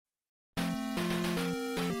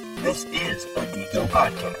This is a Geeko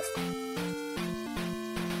podcast.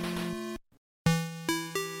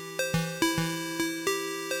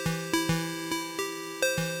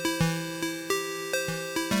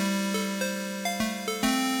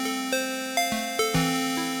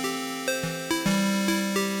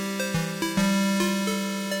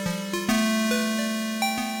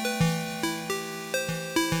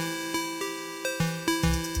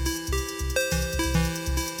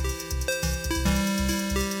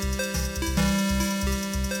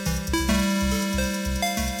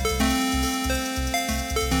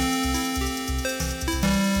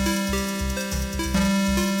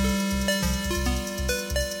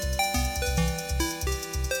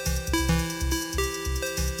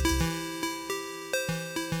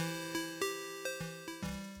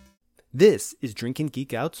 This is Drinkin'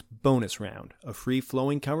 Geek Out's bonus round, a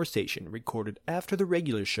free-flowing conversation recorded after the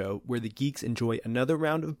regular show where the geeks enjoy another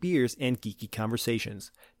round of beers and geeky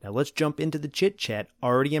conversations. Now let's jump into the chit-chat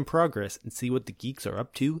already in progress and see what the geeks are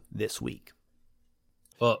up to this week.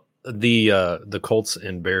 Well, the Colts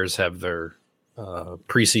and Bears have their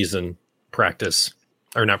preseason practice,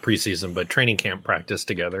 or not preseason, but training camp practice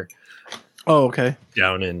together. Oh, okay.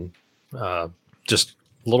 Down in just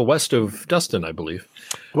a little west of Dustin, I believe.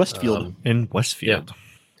 Westfield. In Westfield. Yeah.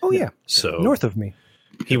 Oh yeah, So north of me.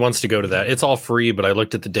 he wants to go to that. It's all free, but I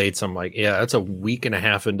looked at the dates. I'm like, yeah, that's a week and a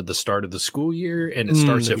half into the start of the school year, and it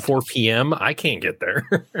starts at 4 p.m. I can't get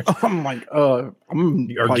there. I'm like, Our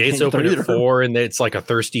gates open at 4, and it's like a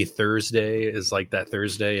Thirsty Thursday is like that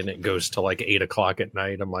Thursday, and it goes to like 8 o'clock at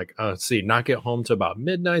night. I'm like, not get home to about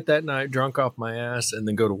midnight that night, drunk off my ass, and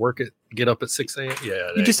then go to work get up at 6 a.m.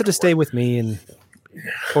 Yeah, You just had to stay with me and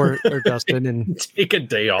or Dustin and take a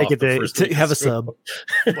day off. take a day, the first week have a of school.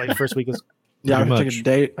 sub. Like first week is Yeah, I Pretty took a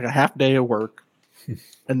day, like a half day of work,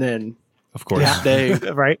 and then Of course. half day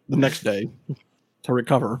right. the next day to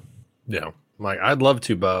recover. Yeah. I'm like, I'd love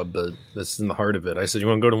to, Bob, but that's in the heart of it. I said, you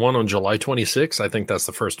want to go to one on July 26th? I think that's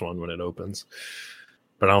the first one when it opens.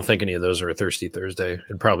 But I don't think any of those are a Thirsty Thursday.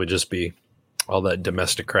 It'd probably just be all that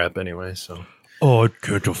domestic crap anyway. So, Oh, I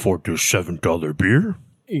can't afford this $7 beer.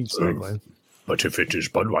 Exactly. but if it is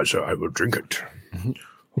Budweiser, I will drink it.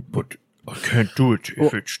 But I can't do it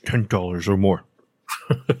if it's $10 or more.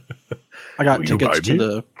 I got Will you tickets buy to me?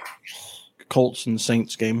 the Colts and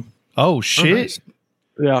Saints game. Oh, shit. nice.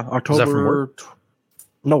 Yeah, that from October. work?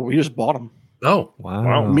 No, we just bought them. Oh,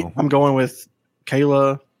 Wow. I'm going with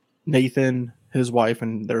Kayla, Nathan, his wife,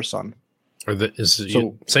 and their son.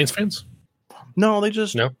 You Saints fans? No, they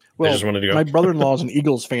just No? Well, they just wanted to go. my brother-in-law is an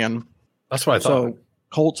Eagles fan, That's what I thought. so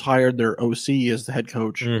Colts hired their OC as the head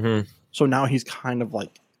coach. Mhm. So now he's kind of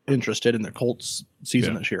like interested in the Colts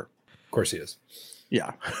season Yeah. this year. Of course he is.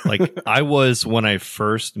 Yeah. Like, I was when I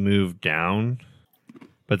first moved down,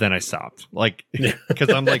 but then I stopped. Like, because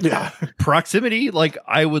I'm like, Yeah. proximity, like,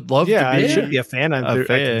 I would love Yeah, to I be. should be a fan. I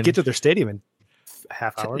fan. can get to their stadium in a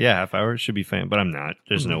half hour. Yeah, half hour should be fan, but I'm not.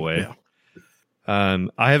 There's no way. Yeah.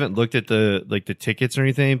 I haven't looked at the tickets or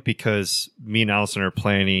anything because me and Allison are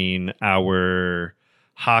planning our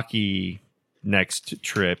hockey next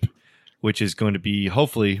trip, which is going to be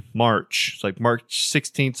hopefully March. It's like March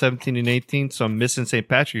 16th, 17th, and 18th. So I'm missing St.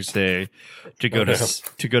 Patrick's Day to go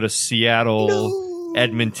to Seattle,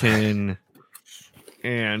 Edmonton,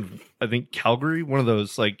 and I think Calgary. One of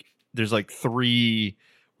those, like, there's like 3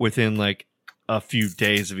 within like a few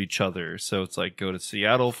days of each other. So it's like go to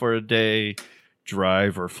Seattle for a day,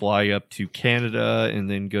 drive or fly up to Canada, and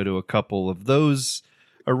then go to a couple of those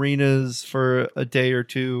arenas for a day or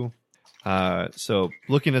two. So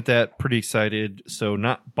looking at that, pretty excited. So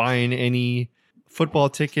not buying any football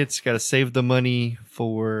tickets, got to save the money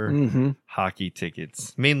for Mm-hmm. hockey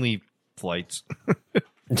tickets, mainly flights.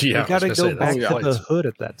 Yeah, You got to I was go gonna say, back that's to the flights. hood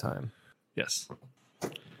at that time. Yes.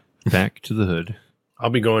 Back to the hood. I'll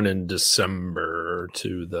be going in December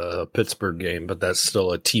to the Pittsburgh game, but that's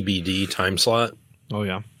still a TBD time slot. Oh,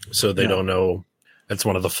 yeah. So they Yeah. don't know. It's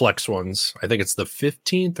one of the flex ones. I think it's the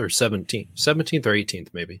 15th or 17th or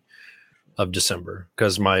 18th maybe of December.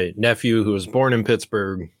 Because my nephew, who was born in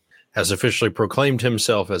Pittsburgh, has officially proclaimed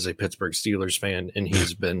himself as a Pittsburgh Steelers fan. And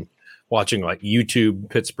he's been watching like YouTube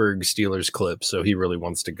Pittsburgh Steelers clips. So he really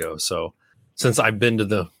wants to go. So since I've been to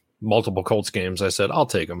the multiple Colts games, I said, I'll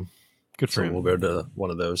take him. Good for So him. we'll go to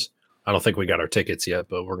one of those. I don't think we got our tickets yet,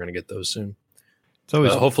 but we're going to get those soon. It's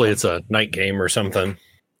always Hopefully it's a night game or something.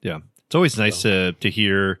 It's always nice to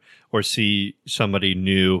hear or see somebody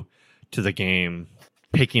new to the game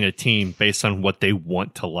picking a team based on what they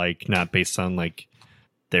want to like, not based on like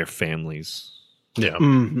their families. Yeah.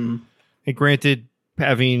 Mm-hmm. And granted,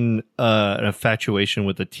 having an infatuation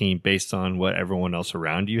with a team based on what everyone else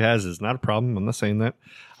around you has is not a problem. I'm not saying that.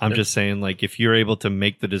 I'm just saying, like, if you're able to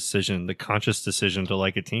make the decision, the conscious decision to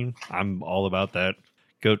like a team, I'm all about that.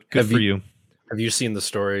 Good for you. Have you seen the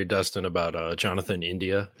story, Dustin, about Jonathan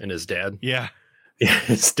India and his dad? Yeah. Yeah,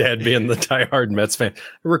 his dad being the diehard Mets fan.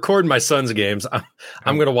 Record my son's games.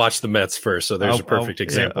 I'm going to watch the Mets first. So there's a perfect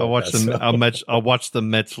example. I'll watch the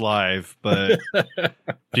Mets live. But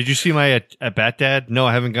did you see my at bat, Dad? No,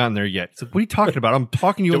 I haven't gotten there yet. It's like, what are you talking about? I'm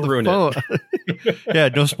talking to you on the phone. Yeah,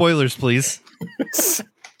 no spoilers, please. It's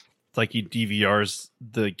like he DVRs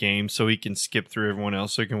the game so he can skip through everyone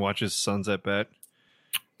else so he can watch his son's at bat.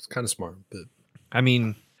 It's kind of smart, but I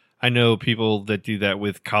mean, I know people that do that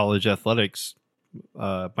with college athletics.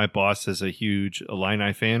 My boss is a huge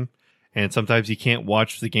Illini fan, and sometimes he can't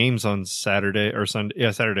watch the games on Saturday or Sunday.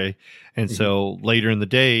 Yeah, Saturday. And so later in the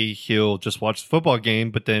day, he'll just watch the football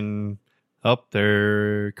game, but then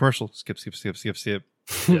their commercial. Skip.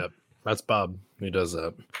 Yeah, that's Bob. He does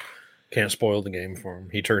that. Can't spoil the game for him.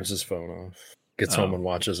 He turns his phone off, gets home and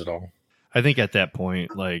watches it all. I think at that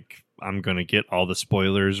point, like, I'm going to get all the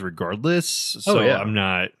spoilers regardless. So I'm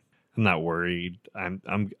not worried.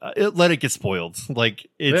 Let it get spoiled. Like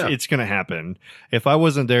it's going to happen. If I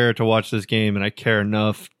wasn't there to watch this game and I care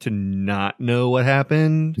enough to not know what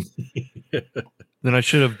happened, then I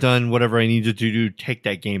should have done whatever I needed to do to take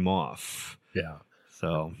that game off. Yeah.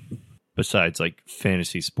 So besides, like,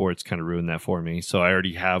 fantasy sports kind of ruined that for me. So I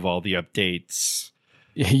already have all the updates.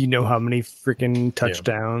 You know how many freaking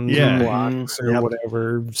touchdowns and blocks or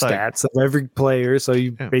whatever stats of every player, so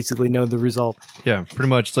you basically know the result. Yeah, pretty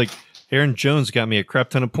much. It's like Aaron Jones got me a crap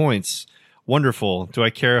ton of points. Wonderful. Do I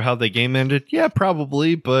care how the game ended? Yeah,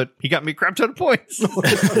 probably, but he got me a crap ton of points.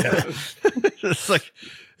 It's like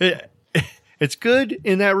it's good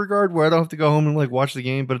in that regard where I don't have to go home and like watch the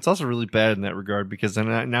game, but it's also really bad in that regard because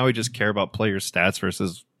then now we just care about players' stats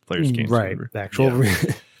versus players' games. Right. The actual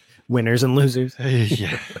winners and losers.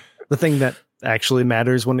 Yeah. The thing that actually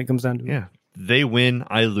matters when it comes down to it. Yeah. They win,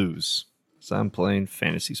 I lose. So I'm playing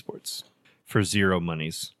fantasy sports for zero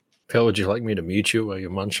monies. Phil, would you like me to mute you while you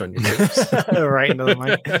munch on your chips? Right into the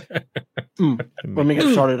mic. When we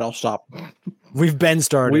get started, I'll stop. We've been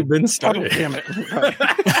started. Oh, damn it.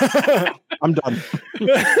 I'm done.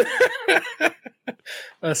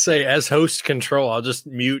 I say, as host control, I'll just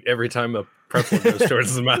mute every time a pretzel goes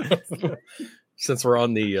towards the mouth. Since we're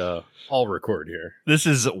on the all record here. This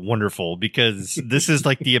is wonderful because this is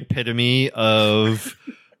like the epitome of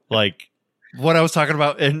like what I was talking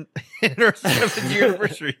about in our 7th year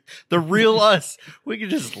anniversary. The real us. We can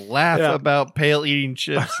just laugh about pale eating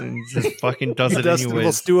chips and just fucking does it Dustin anyways.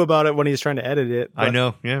 will stew about it when he's trying to edit it. I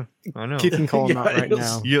know. Yeah, I know. You can call him out right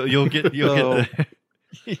now. You'll get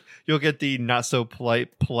the not so polite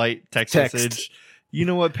text message. You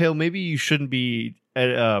know what, Pale? Maybe you shouldn't be at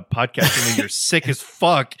podcasting when you're sick as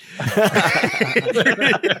fuck. I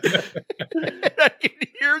can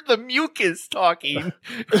hear the mucus talking.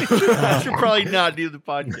 I should probably not do the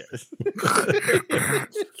podcast.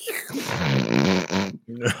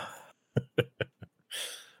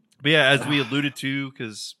 But yeah, as we alluded to,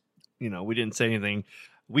 because we didn't say anything.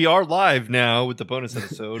 We are live now with the bonus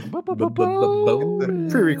episode.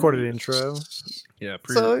 Pre-recorded intro. Yeah,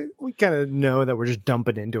 so we kind of know that we're just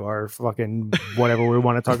dumping into our fucking whatever we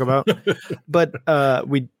want to talk about. But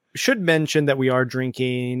we should mention that we are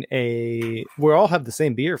drinking we all have the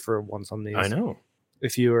same beer for once on these. I know.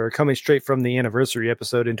 If you are coming straight from the anniversary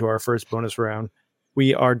episode into our first bonus round,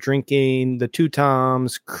 we are drinking the Two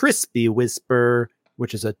Toms Crispy Whisper,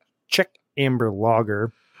 which is a Czech amber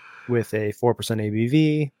lager with a 4%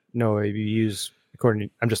 ABV. No ABVs,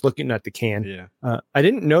 I'm just looking at the can. Yeah. I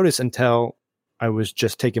didn't notice until I was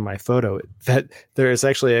just taking my photo that there is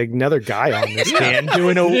actually another guy on this can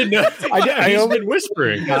doing I been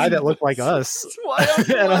whispering. A guy that looked like us. That's why I'm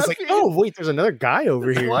and I was like, oh wait, there's another guy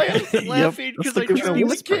over here. Why I'm laughing because I just seen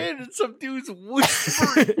the can and some dude's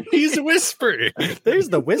whispering. He's whispering. There's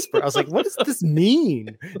the whisper. I was like, what does this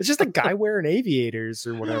mean? It's just a guy wearing aviators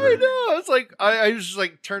or whatever. I know. It's like I was just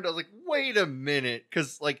like turned. I was like, wait a minute,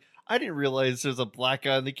 because like I didn't realize there's a black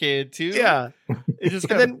guy in the can too. Yeah. It just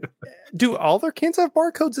then do all their cans have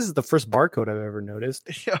barcodes? This is the first barcode I've ever noticed.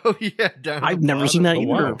 Oh yeah, I've never seen that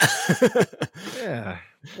either. Wow. Yeah.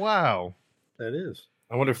 Wow. That is.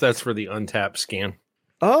 I wonder if that's for the untapped scan.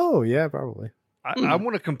 Oh yeah, probably. I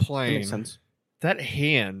want to complain. That makes sense. That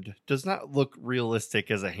hand does not look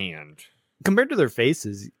realistic as a hand compared to their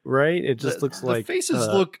faces, right? It just looks like the faces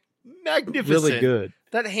look magnificent. Really good.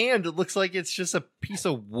 That hand, it looks like it's just a piece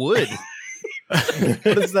of wood. What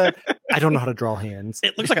is that? I don't know how to draw hands.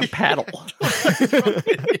 It looks like a paddle.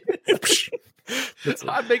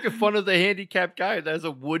 I'm making fun of the handicapped guy that has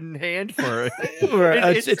a wooden hand for it.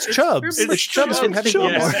 It's Chubbs. It's Chubbs from Happy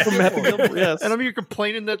Chubbs. Gilmore. From Happy Gilmore, yes. And I'm here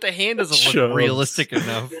complaining that the hand doesn't look Chubbs. realistic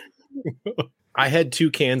enough. I had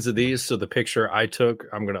 2 cans of these, so the picture I took,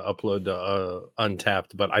 I'm going to upload to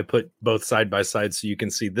Untapped, but I put both side by side so you can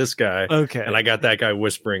see this guy, Okay. and I got that guy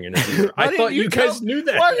whispering in his ear. Why I didn't thought you you guys tell- knew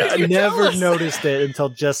that. why didn't I you tell never us? noticed it until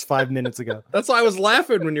just 5 minutes ago. That's why I was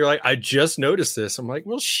laughing when you're like, I just noticed this. I'm like,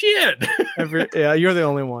 well, shit. Yeah, you're the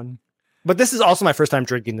only one. But this is also my first time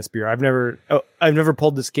drinking this beer. I've never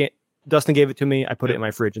pulled this can. Dustin gave it to me. I put it in my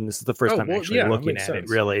fridge, and this is the first Oh, time well, actually yeah, that looking makes at it. sense.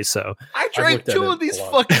 Really, so I I've drank looked at 2 it of these a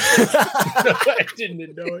lot. fucking. I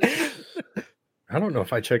didn't know it. I don't know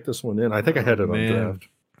if I checked this one in. I think I had it on Man. draft.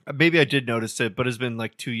 Maybe I did notice it, but it's been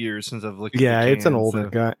like 2 years since I've looked. yeah, at the it's an can, older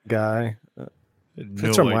so guy. I had It's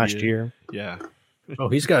no from last idea. year. Yeah. Oh,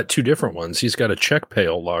 he's got 2 different ones. He's got a Czech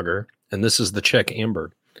Pale Lager, and this is the Czech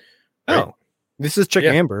Amber. Right. Oh, this is Czech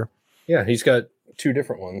Yeah. Amber. Yeah, he's got 2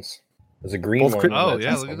 different ones. There's a green Both one. cri- Oh, that's-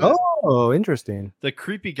 yeah, look at that. Oh, interesting. The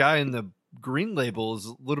creepy guy in the green label is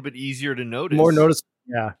a little bit easier to notice. More noticeable.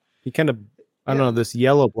 Yeah, he kind of. I don't Yeah. know. This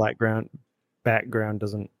yellow background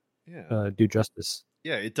doesn't Yeah. do justice.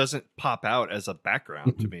 Yeah, it doesn't pop out as a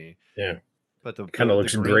background to me. Yeah. But the Kind of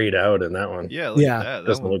looks green- grayed out in that one. Yeah, look Yeah. at that. That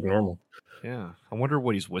Doesn't one- look normal. yeah. I wonder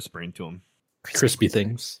what he's whispering to him. Crispy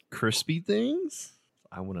things. Crispy things?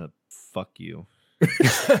 I want to fuck you.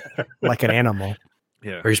 Like an animal.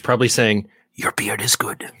 Yeah. Or he's probably saying, your beard is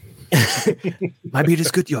good. My beard is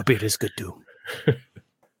good. Your beard is good too.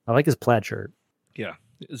 I like his plaid shirt. Yeah.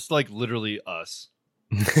 It's like literally us.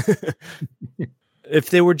 If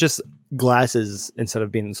they were just glasses instead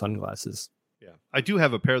of being sunglasses. Yeah. I do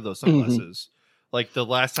have a pair of those sunglasses. Like the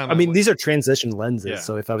last time I mean, went- these are transition lenses, Yeah.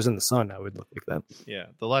 so if I was in the sun, I would look like that. Yeah,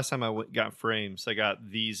 the last time got frames, I got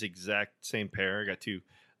these exact same pair. I got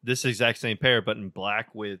this exact same pair, but in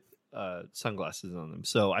black with sunglasses on them.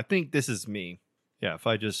 So I think this is me. Yeah, if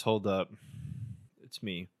I just hold up, it's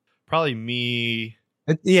me. Probably me.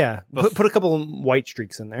 Yeah, Bef- put a couple of white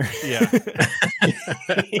streaks in there. Yeah,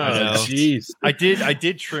 Oh, jeez. I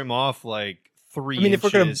did trim off like 3 I mean, if we're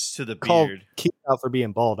gonna inches to the Call beard. Keith out for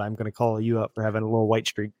being bald. I'm going to call you out for having a little white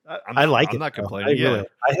streak. I'm like it. I'm not though. complaining. Yeah.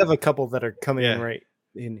 I have a couple that are coming in Yeah. right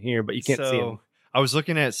in here, but you can't see them. I was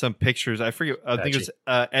looking at some pictures. I forget. I think it was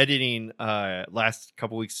editing last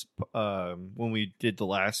couple weeks when we did the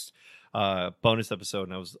last bonus episode,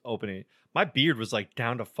 and I was opening it. My beard was like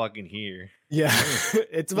down to fucking here. Yeah,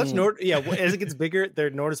 it's much as it gets bigger, they're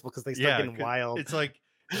noticeable because they start getting 'cause wild. It's like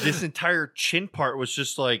this entire chin part was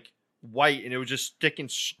just like white, and it was just sticking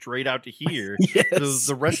straight out to here. Yes.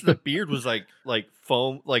 The rest of the beard was like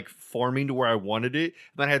foam, like forming to where I wanted it.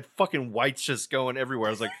 And then I had fucking whites just going everywhere.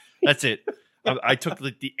 I was like, that's it. I took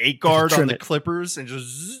the 8 guard on Trim the it. clippers and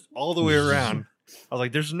just all the way around. I was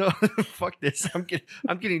like, there's no fuck this.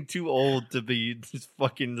 I'm getting too old to be just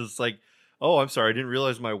fucking just like, oh, I'm sorry, I didn't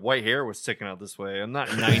realize my white hair was sticking out this way. I'm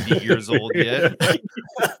not 90 years old yet.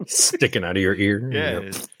 Sticking out of your ear. Yeah, Yep.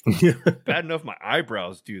 it's bad enough my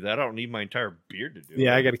eyebrows do that. I don't need my entire beard to do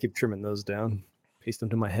Yeah, I it. got to keep trimming those down, paste them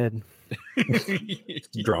to my head.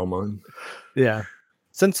 Draw them on. Yeah,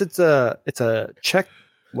 since it's a Czech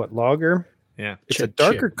lager. Yeah. It's a Czech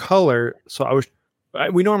darker chip. color, so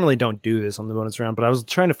we normally don't do this on the bonus round, but I was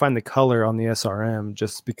trying to find the color on the SRM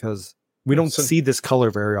just because we don't So- see this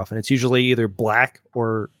color very often. It's usually either black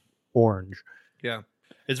or orange. Yeah.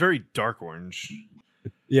 It's very dark orange.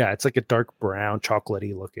 Yeah, it's like a dark brown,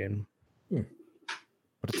 chocolatey looking. Hmm.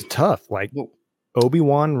 But it's tough, like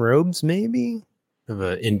Obi-Wan robes, maybe. Have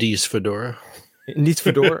a Indies fedora. It needs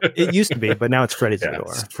fedora. It used to be, but now it's Freddy's Yeah, fedora.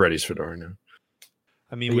 it's Freddy's fedora now.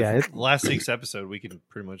 I mean, But with yeah, it's- last week's episode, we can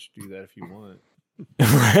pretty much do that if you want.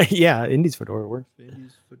 Right? Yeah, Indy's fedora works.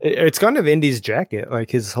 It's kind of Indy's jacket.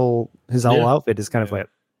 Like his whole Yeah. outfit is kind of Yeah. like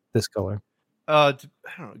this color. I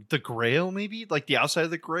don't know, the grail maybe, like the outside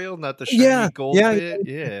of the grail, not the shiny Yeah, gold yeah, bit.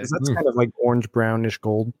 Yeah, 'Cause that's kind of like orange brownish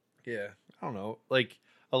gold. yeah. I don't know, like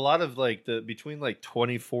a lot of like the between like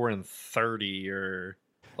 24 and 30 are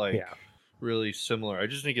like Yeah. really similar. I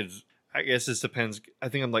just think it's. I guess this depends. I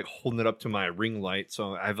think I'm like holding it up to my ring light,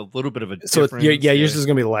 so I have a little bit of a So difference. yours is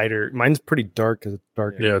gonna be lighter. Mine's pretty dark because it's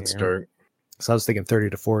dark. Yeah, it's dark. So I was thinking 30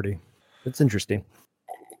 to 40. It's interesting.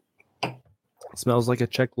 Smells like a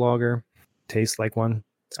Czech lager. Tastes like one.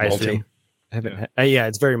 It's I malty. assume. I haven't. Yeah,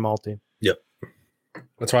 it's very malty.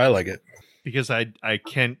 That's why I like it. because I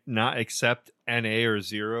can't not accept NA or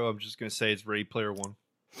 0. I'm just gonna say it's Ready Player One.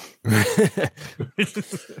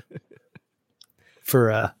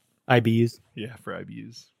 For IBUs. Yeah, for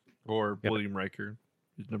IBUs or Yep. William Riker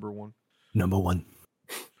is number 1. Number 1.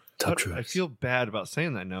 Tough But choice. I feel bad about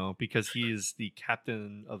saying that now because he is the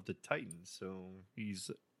captain of the Titans, so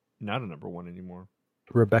he's not a number one anymore.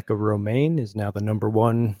 Rebecca Romaine is now the number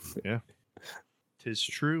one. Tis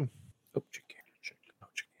true. Oh,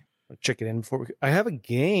 check it in before we. I have a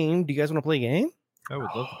game. Do you guys want to play a game? I would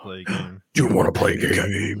love to play a game. You want to play a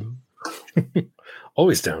game?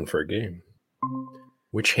 Always down for a game.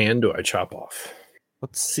 Which hand do I chop off?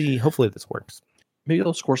 Let's see. Hopefully this works. Maybe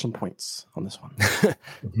I'll score some points on this one.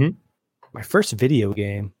 My first video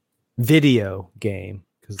game. Video game.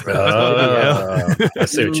 'Cause I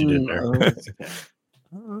see what you did there.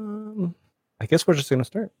 I guess we're just gonna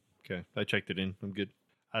start. Okay, I checked it in. I'm good.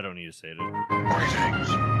 I don't need to say it. Greetings.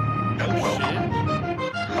 Oh,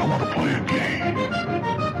 I want to play a game.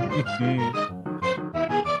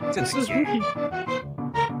 This is Ricky.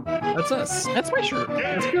 That's us. That's my shirt.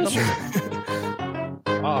 That's good.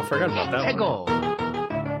 Oh, I forgot about that one.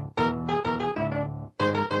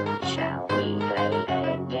 Shall we play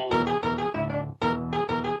a game?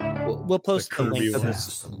 We'll post The the link Kirby to one.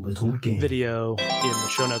 this Little game. video in the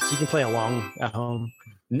show notes. You can play along at home.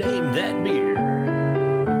 Name that beer.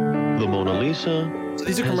 The Mona Lisa, So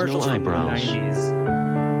these are Has no commercials from the eyebrows. 90s.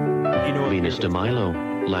 You know what Venus de beer goes Milo,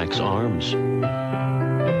 lacks arms.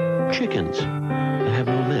 Chickens that have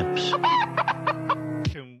no lips.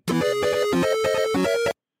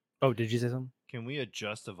 Oh, did you say something? Can we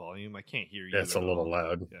adjust the volume? I can't hear you. That's a at little all.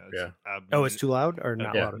 loud. Yeah. Yeah. Oh, it's too loud or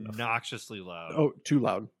not Yeah. loud enough? Obnoxiously loud. Oh, too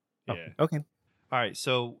loud. Oh, yeah. okay. All right.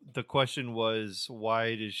 So the question was, why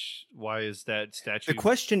is that statue? The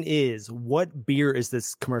question is, what beer is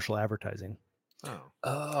this commercial advertising? Oh,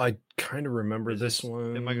 I kind of remember Is this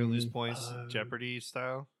one. am I going to lose points? Jeopardy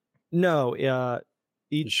style. No,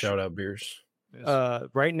 each Shout out beers. Yes.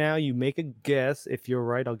 right now you make a guess. If you're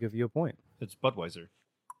right, I'll give you a point. It's Budweiser.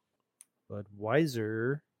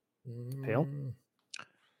 Budweiser. Pale?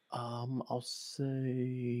 I'll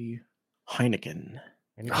say Heineken.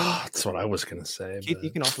 Anything? Oh, that's what I was gonna say. Keith, but- you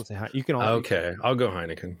can also say hi. You can also. Okay, I'll go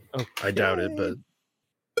Heineken. I doubt it, but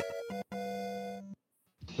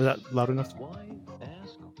Was that loud enough? Why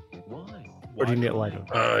ask why? Or do you need it louder?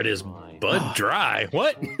 it is Bud Dry.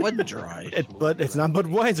 What? Bud Dry. It's not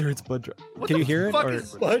Budweiser. It's Bud. What Can the you hear it? fuck Or,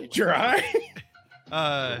 is- Bud Dry.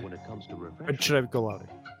 When it comes to or refreshment, should I go louder?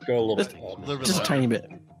 Go a little Just- bit. a little bit Just a louder. tiny bit.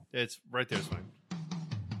 It's right there. It's fine.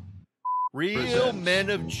 Real men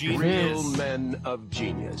of genius. Real men of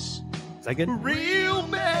genius. Is that good? Real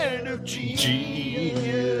men of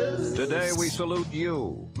genius. Today we salute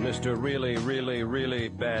you, Mr. Really, Really, Really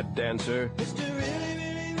Bad Dancer.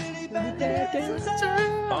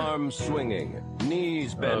 Arms swinging,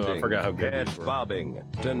 knees bending, forgot how good head these were. bobbing,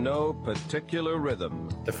 to no particular rhythm.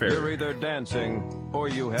 The fairy. You're either dancing or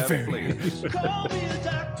you have fleas.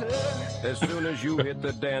 As soon as you hit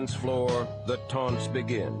the dance floor, the taunts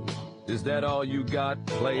begin. Is that all you got,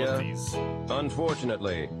 Love playa? these.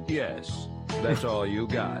 Unfortunately, yes. That's all you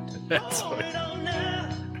got. That's what-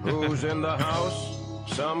 Who's in the house?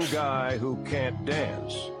 Some guy who can't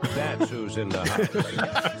dance. That's who's in the house.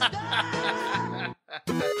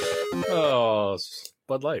 Oh,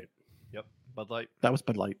 Bud Light. Yep. Bud Light. That was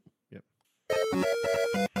Bud Light.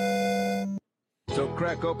 So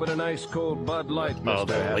crack open an ice cold Bud Light, Oh, Mr.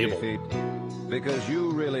 the Happy label. Feet. Because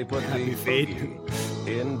you really put the Feet. boogie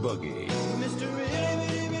in boogie.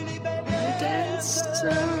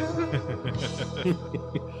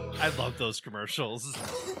 I love those commercials.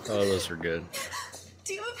 Oh, those are good.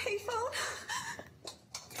 Do you have a payphone?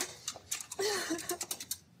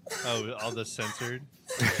 Oh, all the censored.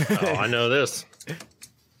 Oh, I know this.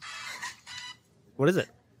 What is it?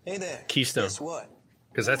 Hey there. Keystone. Guess what?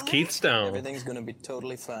 Because that's Keith Stone. Everything's gonna be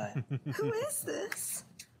totally fine. Who is this?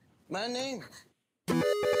 My name.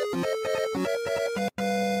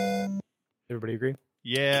 Everybody agree?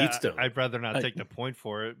 Yeah, Keystone. I'd rather not I- take the point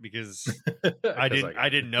for it because I I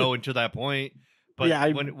didn't know until that point. But Yeah,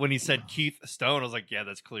 when he said Keith Stone, I was like, yeah,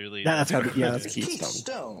 that's clearly Yeah, that's gotta be, yeah, that's Keith Keith Stone.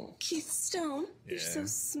 Stone. Keith Stone. You're Yeah. so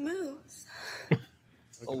smooth.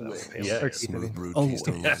 Oh, wait. Yeah, Smooth brewed Oh.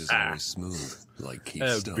 Keystone is always smooth, like Keith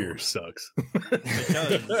that Stone. beer sucks. It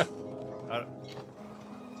does. I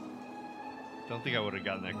don't think I would have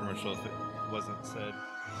gotten that commercial if it wasn't said.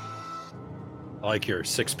 I like your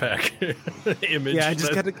 6-pack image. Yeah, I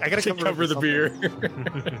just that- gotta to cover cover it the with beer.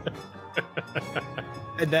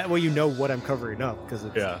 And that way you know what I'm covering up because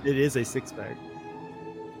Yeah. it is a 6-pack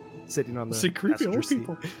sitting on the See, creepy passenger old seat.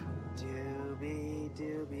 people.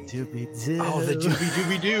 Doobie-doo. Oh, the doobie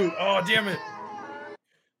doobie doo. Oh, damn it.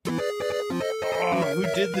 Oh, who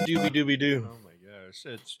did the doobie doobie doo? Oh my gosh,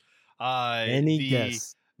 it's Any the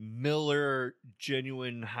guess? Miller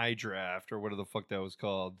Genuine High Draft or whatever the fuck that was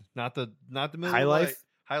called. Not the Miller High Lite. Life?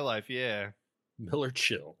 High Life, yeah. Miller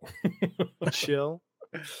Chill. Chill.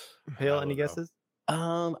 Hale, I any don't know. guesses?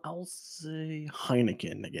 I'll say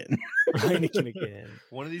Heineken again. Heineken again.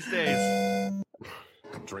 One of these days.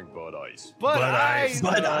 Drink Bud Ice. Bud Ice!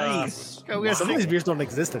 Bud Ice. Okay, we gotta Some of these stick, beers don't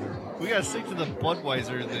exist anymore. we gotta stick to the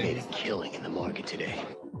Budweiser Made thing. a killing in the market today.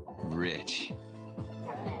 Rich.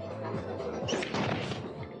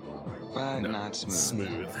 But not smooth.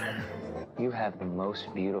 Smooth. You have the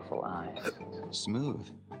most beautiful eyes. Smooth.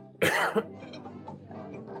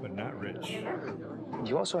 But not rich.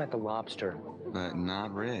 You also had the lobster. But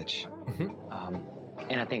not rich.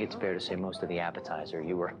 And I think it's fair to say most of the appetizer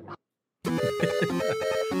you were.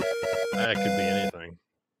 That could be anything.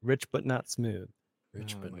 Rich but not smooth.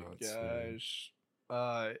 Rich but not smooth. Gosh.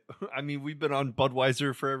 I mean, we've been on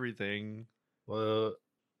Budweiser for everything.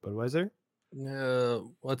 Budweiser?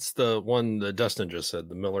 What's the one that Dustin just said?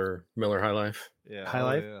 The Miller High Life? Yeah. High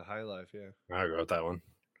Life? Yeah, High Life, yeah. I'll go with that one.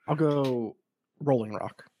 I'll go Rolling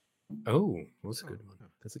Rock. Oh, that's a good one.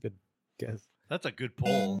 That's a good guess. That's a good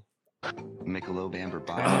poll. Michelob Amber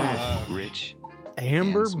Bock. Rich.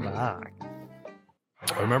 Amber Smooth. Bach.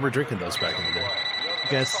 I remember drinking those back in the day.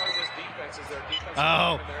 Guess.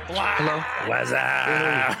 Oh, wow. What's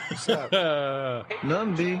up?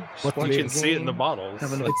 None, B. What's You can see it in the bottles.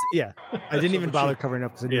 It's, yeah. I didn't even bother covering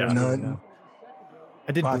up because I didn't Yeah. really know.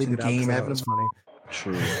 I did Watching believe it out the game, because having it was a- funny.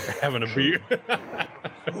 True. Having a beer.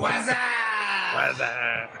 What's up? What's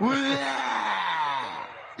that?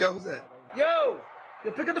 Yo, who's that? Yo,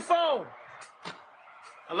 you pick up the phone.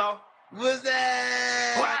 Hello? What's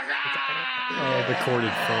that? Oh, the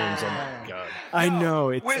corded phones. Oh my god. I know.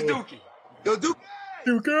 It's, Where's Dookie? Yo, Duke.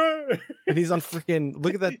 and he's on freaking.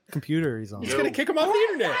 Look at that computer he's on. He's gonna kick him off the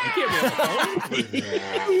internet. You can't be on the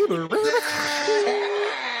phone.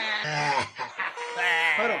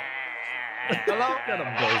 Hold on. Hello? Got him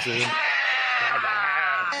buzzing.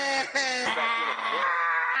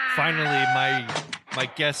 Finally, my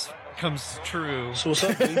guess comes true. So what's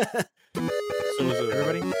up, B? So is it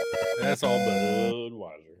Everybody? That's all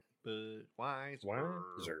Budweiser. Budweiser.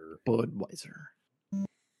 Budweiser.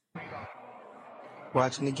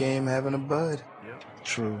 Watching the game, having a bud.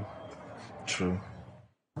 True.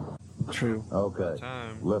 Okay.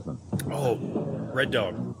 Time. Listen, Oh, Red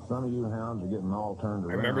Dog. some of you hounds are getting all turned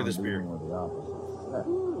around. remember this beer. dealing with the office.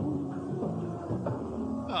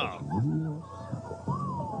 Oh.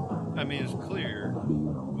 I mean, it's clear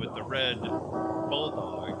with the red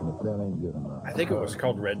bulldog. If that ain't good enough, I think it was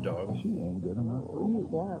called Red Dog. she ain't good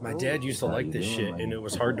enough. My dad used to like this shit, and it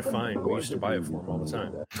was hard to find. We used to buy it for him all the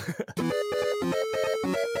time.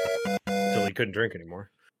 Until he couldn't drink anymore.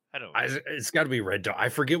 I don't. It's got to be Red Dog. I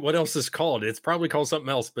forget what else it's called. It's probably called something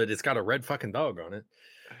else, but it's got a red fucking dog on it.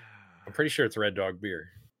 I'm pretty sure it's Red Dog beer.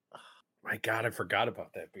 My God, I forgot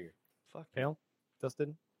about that beer. Fuck. Hale?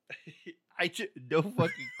 Dustin? No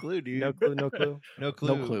fucking clue, dude. No clue, no clue. No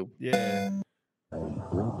clue. No clue. Yeah.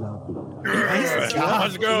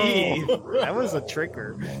 Let's go. That was a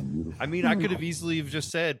tricker. I mean, I could have easily have just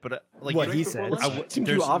said, but like What you- he said. Seems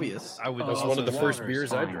too obvious. I would. That was also one of the first Water beers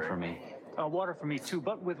is I fine drank. for me. Water for me too,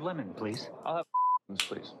 but with lemon, please. I'll have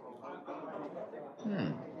please.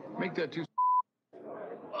 Make that too.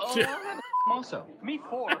 Oh, also. Me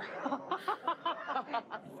four.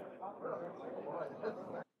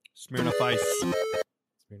 Smirnoff Ice.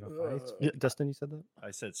 Smirnoff Ice. Yeah, Dustin, you said that?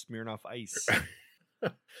 I said Smirnoff Ice.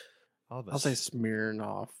 I'll say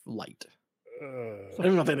Smirnoff Light. I I don't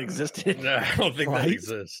even know if that existed. No, I don't think that Right?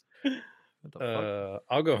 exists. What the fuck?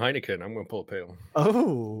 I'll go Heineken. I'm going to pull a pale.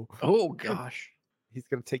 Oh. Oh gosh. He's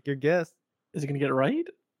going to take your guess. Is he gonna get it right?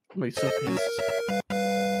 I'm gonna be so pissed.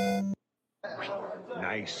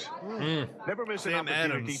 Nice. Mm. Never miss Sam an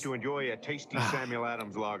opportunity Adams. to enjoy a tasty Samuel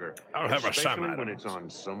Adams lager. I'll have a Sam Especially when Adams. it's on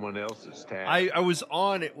someone else's tab. I was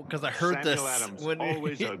on it because I heard Samuel this Adams, when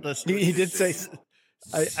always a the, He did say.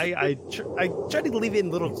 I tried to leave in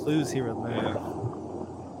little clues here and there.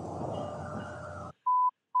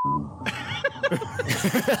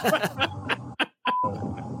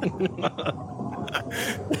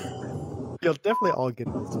 You'll definitely all get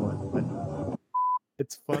this one. But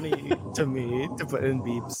it's funny to me to put in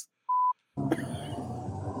beeps.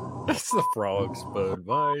 That's the Frogs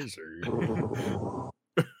Budweiser.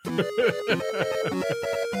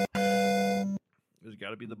 There's got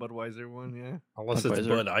to be the Budweiser one, yeah. Unless it's Budweiser.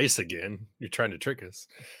 Bud Ice again. You're trying to trick us.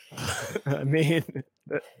 I mean,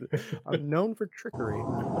 I'm known for trickery.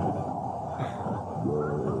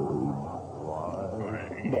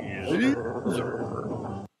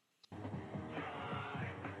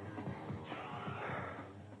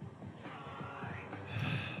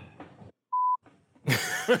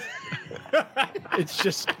 It's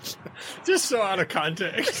just Just so out of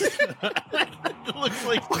context. It looks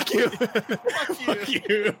like Fuck you. Fuck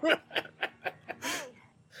you.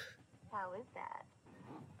 How is that?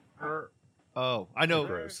 Oh, I know.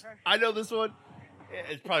 Gross. I know this one.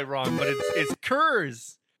 It's probably wrong, but it's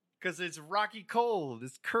Kurz because it's Rocky Cold.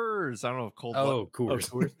 It's Kurz. I don't know if Cold. Oh,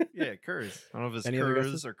 Coors. Yeah, Kurz. I don't know if it's Any other Kurz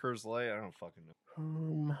guesses? or Kurz Light. I don't fucking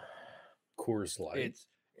know. Coors Light.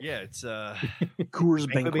 It's Coors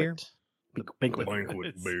Banquet beer? Banquet. Banquet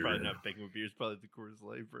it's beer. probably not Banquet beer. It's probably the Coors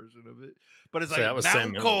Light version of it. But it's So like that was Mountain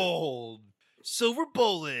Sam Miller. Cold, Silver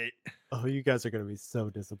Bullet. Oh, you guys are gonna be so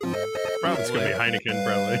disappointed. Probably. It's gonna be Heineken,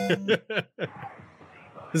 probably.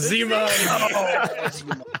 Zima.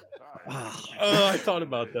 Oh, I thought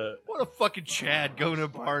about that. What a fucking Chad going to a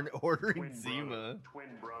bar and ordering Zima. Twin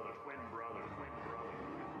brother, twin brother, twin brother,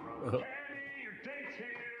 twin brother. Hey, your date's here.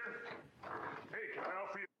 Hey, can I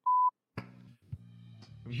offer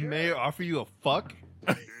you? May I offer you a fuck?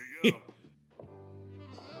 Here you go.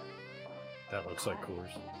 That looks like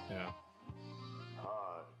Coors. Yeah.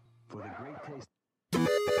 For the great taste.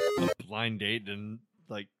 A blind date didn't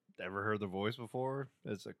like ever heard the voice before.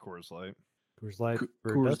 It's a Coors Light. Coors Light.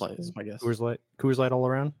 Coors Light is my guess. Coors Light. Coors Light all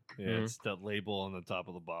around. Yeah, it's that label on the top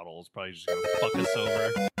of the bottle. It's probably just gonna fuck us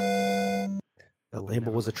over. The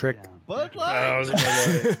label was a trick. Bud Oh, Light.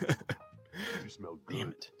 You smell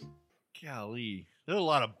good. Golly, there's a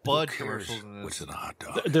lot of Bud commercials in this. What's in a hot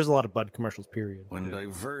dog? There's a lot of Bud commercials. Period. When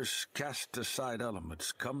diverse cast-aside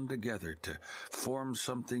elements come together to form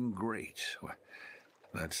something great, well,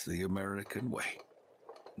 that's the American way.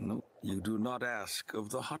 No, you do not ask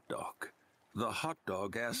of the hot dog. The hot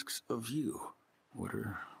dog asks of you. What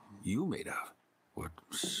are you made of? What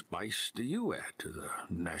spice do you add to the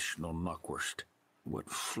national knockwurst? What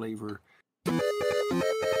flavor?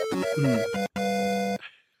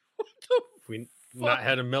 We not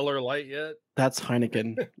had a Miller Light yet. That's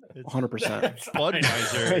Heineken, 100%.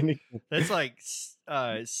 Budweiser. That's like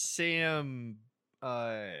Sam,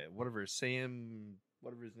 whatever his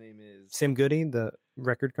name is. Sam Goody, the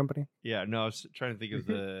record company. Yeah, no, I was trying to think of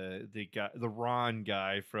the guy, the Ron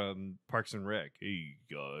guy from Parks and Rec. Hey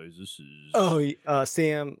guys, this is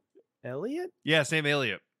Sam Elliott. Yeah, Sam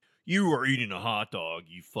Elliott. You are eating a hot dog,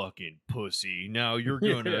 you fucking pussy. Now you're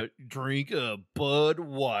gonna drink a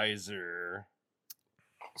Budweiser.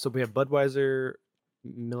 So we have Budweiser,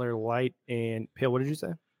 Miller Lite, and Pale. What did you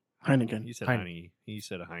say? Heineken. He said Heine. Heine. He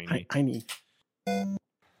said a Heine. Heine.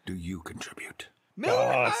 Do you contribute?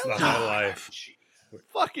 Oh, it's the high life.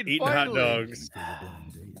 Fucking Eating finally. hot dogs.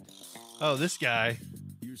 Oh, this guy.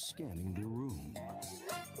 You're scanning the room.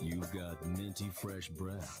 You've got minty fresh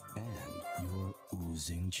breath and you're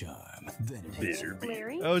oozing charm. Then it hits Bitter beer.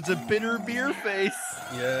 Larry? Oh, it's a bitter beer face.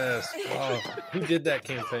 Yes. Oh, who did that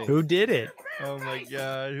campaign? Who did it? Oh my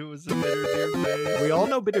god, who was the bitter beer face? We all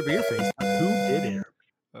know Bitter Beer Face. Who did it?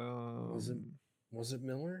 Was it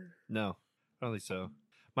Miller? No, I don't think so.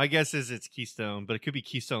 My guess is it's Keystone, but it could be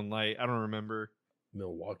Keystone Light. I don't remember.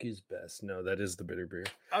 Milwaukee's best. No, that is the bitter beer.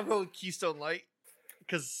 I'll go with Keystone Light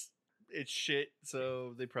because it's shit.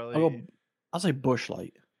 So they probably. I'll say Bush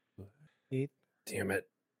Light. Damn it.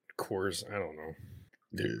 Coors. I don't know.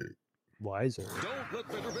 Wiser. Don't let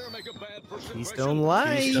bitter beer make a bad first Keystone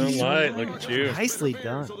Light. Keystone Light. Look at you. Nicely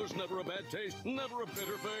done. So there's never a bad taste, never a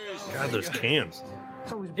bitter face. God, those cans.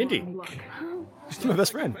 Indy. He's my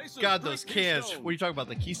best friend. God, those cans. What are you talking about?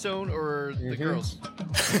 The Keystone or the girls?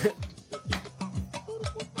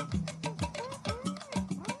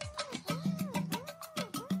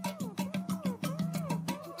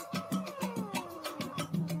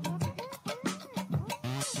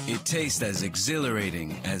 It tastes as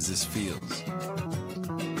exhilarating as this feels.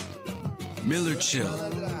 Miller Chill.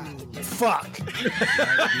 Fuck.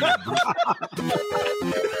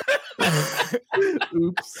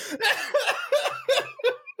 Oops.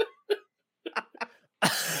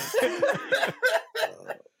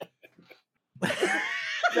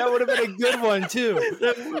 That would have been a good one too.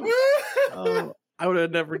 Oh, I would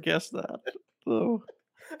have never guessed that. Oh.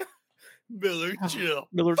 Miller Chill.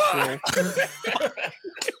 Miller Chill.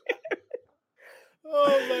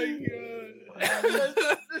 Oh my god. This is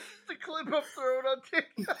the clip I'm throwing on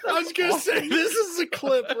TikTok. I was gonna say this is a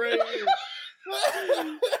clip right here.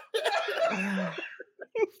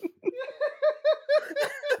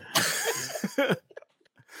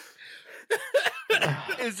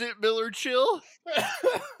 Is it Miller Chill?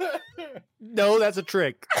 No, that's a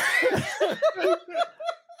trick.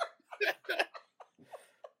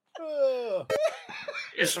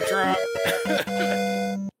 It's a trap.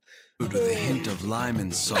 With a hint of lime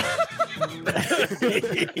and salt.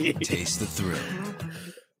 Taste the thrill.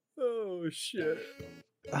 Oh shit.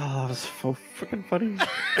 Oh, that's so freaking funny.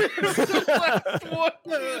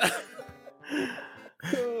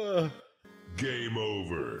 Game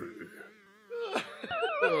over.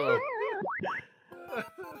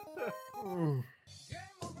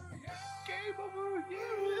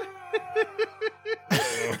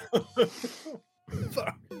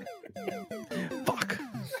 Fuck.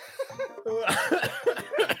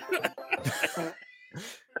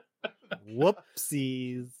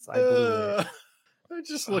 Whoopsies. I blew it. I'm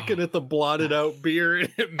just looking at the blotted out beer and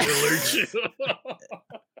Miller Chill.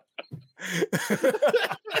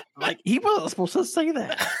 Like, he wasn't supposed to say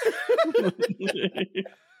that.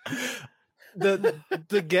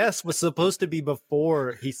 The guess was supposed to be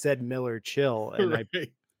before he said Miller Chill, and Right.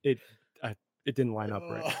 it didn't line up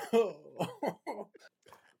right.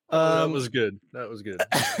 That was good. That was good.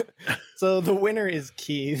 So the winner is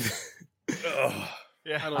Keith. I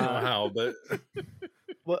don't know how, but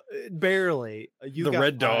Well, barely. You the got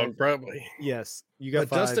Red Dog 5. probably. Yes, you got But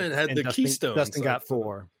 5. Dustin had and the Dustin, Keystone, Dustin so got it's-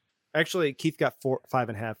 4. Actually, Keith got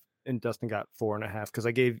 5.5, and Dustin got 4.5 because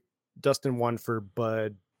I gave Dustin one for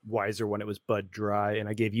Budweiser when it was Bud Dry, and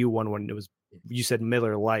I gave you one when it was you said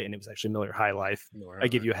Miller Light, and it was actually Miller High Life. I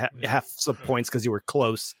gave you half some points because you were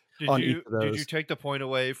close on each of those. Did you take the point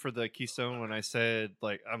away for the Keystone when I said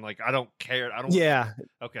I'm like I don't care? I don't. Yeah.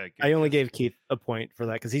 Okay. I only gave Keith a point for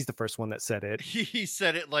that because he's the first one that said it. He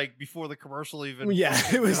said it like before the commercial even. Yeah,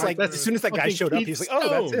 it was like as soon as that guy fucking showed up, Keith he's like, "Oh,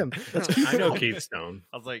 that's Stone. him." That's Keith I know Stone. Keith Stone.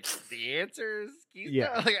 I was like, the answer is Keystone.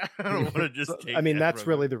 Yeah. Like, I don't want to just. Take I mean, that that's from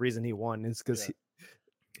really him. the reason he won is because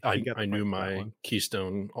I got the knew point for that my one.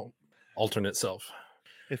 Keystone alternate self.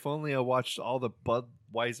 If only I watched all the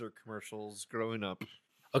Budweiser commercials growing up.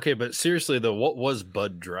 Okay, but seriously though, what was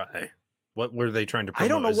Bud Dry? What were they trying to promote? I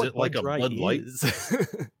don't know Is what it like Bud a Dry Bud Light? is.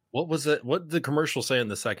 What was it? What did the commercial say in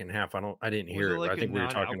the second half? I didn't Was hear it it. like I think a we were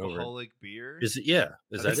talking over. it. non-alcoholic beer? Is it? Yeah.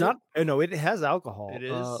 Is that It's it? not. No, it has alcohol. It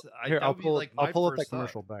is? Here, that I'll would be pull. like I'll my pull up that first thought.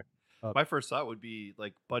 commercial back. up. My first thought would be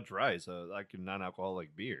like Bud Dry, so like a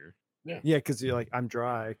non-alcoholic beer. Yeah, because you're like, I'm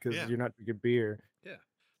dry because Yeah. you're not drinking beer. Yeah,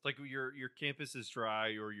 it's like your campus is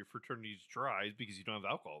dry or your fraternity is dry because you don't have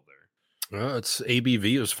alcohol there. Well, it's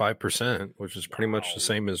ABV is 5%, which is pretty much Wow. the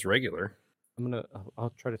same as regular.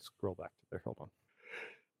 I'll try to scroll back to there. Hold on.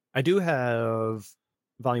 I do have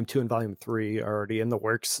volume 2 and volume 3 already in the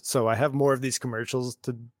works, so I have more of these commercials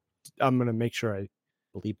to. I'm gonna make sure I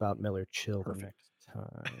bleep out Miller Chill the next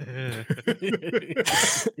time.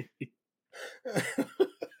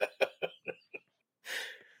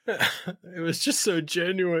 It was just so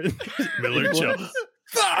genuine. Miller Chill.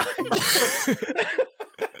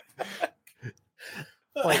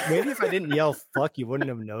 Like maybe if I didn't yell "fuck," you wouldn't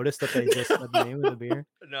have noticed that they just said the name of the beer.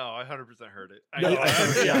 No, I 100% heard it. No,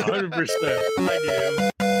 Yeah, 100%. I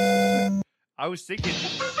do. I was thinking.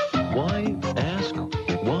 Why ask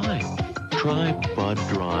why? Try Bud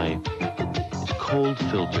Dry. It's cold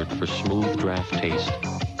filtered for smooth draft taste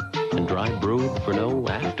and dry brewed for no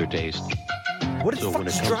aftertaste. What the So fuck when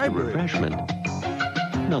it is comes dry to brew? refreshment,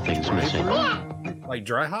 nothing's missing. Like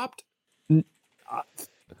dry hopped?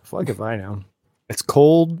 Fuck if I know. It's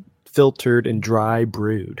cold, filtered, and dry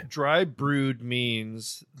brewed. Dry brewed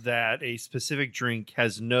means that a specific drink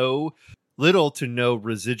has little to no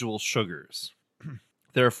residual sugars.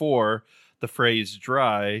 Therefore, the phrase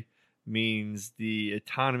dry means the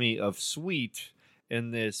autonomy of sweet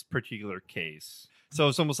in this particular case. So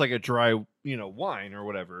it's almost like a dry, wine or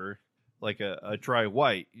whatever, like a dry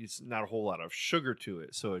white. It's not a whole lot of sugar to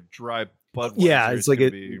it. So a dry Budweiser. Yeah, it's is like gonna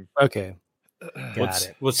it. be- Okay, got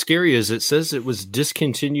it. What's scary is it says it was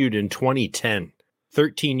discontinued in 2010,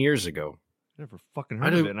 13 years ago. Never fucking I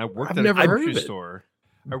heard of don't- it. And I worked I've at never a heard grocery of it. store.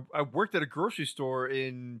 I worked at a grocery store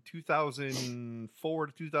in 2004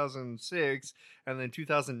 to 2006, and then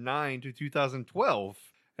 2009 to 2012.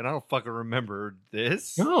 And I don't fucking remember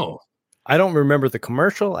this. No. I don't remember the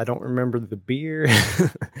commercial. I don't remember the beer.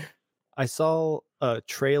 I saw a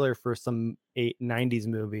trailer for some 90s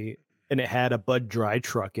movie, and it had a Bud Dry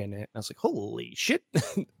truck in it. I was like, holy shit.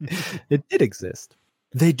 It did exist.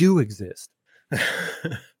 They do exist.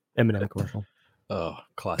 Eminem commercial. Oh,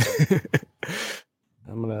 classic.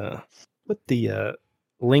 I'm gonna put the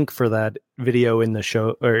link for that video in the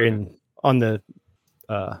show or on the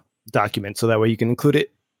document, so that way you can include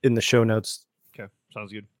it in the show notes. Okay,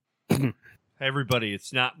 sounds good. Hey, everybody,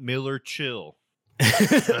 it's not Miller Chill.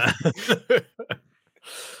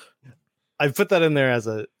 I put that in there as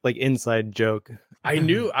a inside joke. I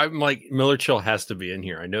knew. I'm like, Miller Chill has to be in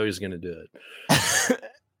here. I know he's going to do it.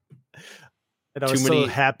 And I was so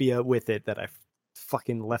happy with it that I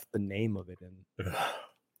fucking left the name of it in.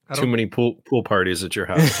 Too many pool parties at your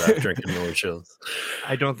house after drinking Miller Chills.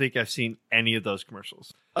 I don't think I've seen any of those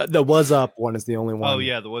commercials. The Was Up one is the only one. Oh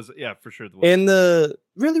yeah, for sure. And the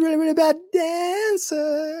really bad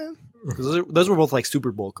dancer. Those were both like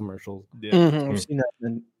Super Bowl commercials. Yeah. Mm-hmm. I've seen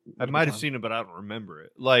that. I might have seen it, but I don't remember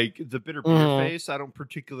it. Like the bitter beer face, I don't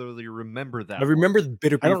particularly remember that. I remember the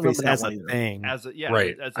bitter I beer don't face remember as that a one thing.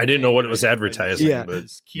 Right. as a I didn't know thing, what it was right? advertising, Yeah. but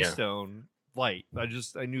It's Keystone Light. I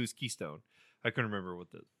knew it was Keystone. I couldn't remember what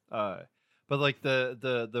but like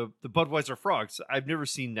the Budweiser frogs, I've never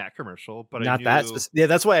seen that commercial, but Not I knew, that. Yeah,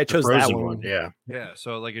 that's why I chose that frozen one. Yeah. yeah.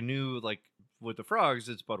 So like I knew like with the frogs,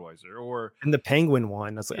 it's Budweiser or And the penguin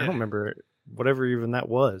one. I was like, I Yeah. don't remember whatever even that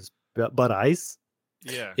was. Bud Ice.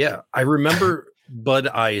 yeah. Yeah. I remember Bud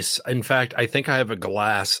Ice. In fact, I think I have a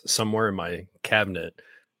glass somewhere in my cabinet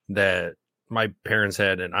that my parents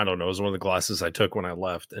had, and I don't know, it was one of the glasses I took when I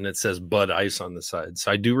left, and it says Bud Ice on the side.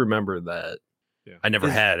 So I do remember that. Yeah. I never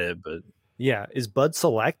had it, but Yeah, is Bud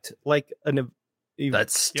Select like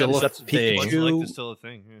that's still a that thing. Bud Select is still a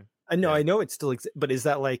thing. Yeah. I know, I know it still exists, but is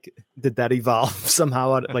that like, did that evolve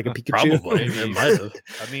somehow out like a Pikachu? Probably. It might have.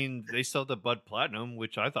 I mean, they sell the Bud Platinum,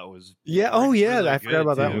 which I thought was Yeah. Oh yeah, really I forgot good,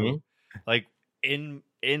 about that too. one. Like in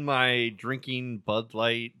my drinking Bud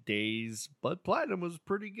Light days, Bud Platinum was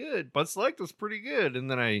pretty good. Bud Select was pretty good, and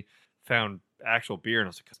then I found actual beer, and I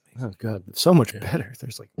was like, Oh god, so much better.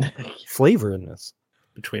 There's like flavor in this.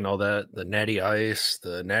 Between all that, the Natty Ice,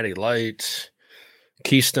 the Natty Light,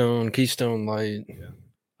 Keystone Light.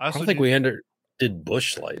 I also don't think we did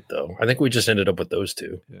Bush Light though. I think we just ended up with those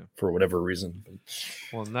two for whatever reason.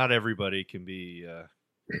 well, not everybody can be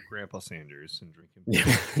Grandpa Sanders and drinking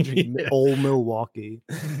Yeah. Old Milwaukee.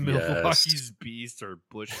 Milwaukee's Beast or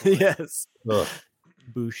Bush Light. Yes. Ugh.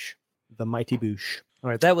 Boosh. The mighty Boosh. All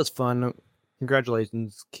right, that was fun.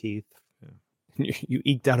 Congratulations, Keith. You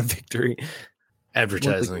eked out a victory.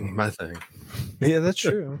 Advertising, my thing. Yeah, that's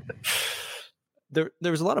true. There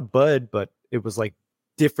was a lot of Bud, but it was like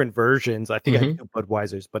different versions. I think I had two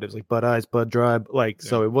Budweisers, but it was like Bud Ice, Bud Dry, like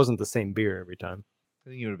so it wasn't the same beer every time. I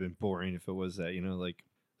think it would have been boring if it was that, like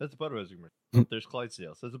that's a Budweiser commercial. There's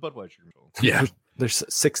Clydesdale, so it's a Budweiser commercial. Yeah. There's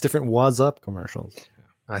 6 different Was Up commercials.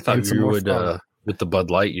 I thought And some you more would fun. with the Bud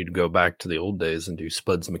Light, you'd go back to the old days and do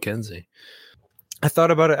Spuds McKenzie. I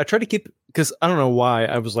thought about it. I tried to keep, because I don't know why.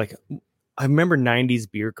 I was like, I remember 90s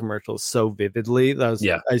beer commercials so vividly. That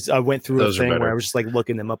was, I went through Those a are thing where better. I was just like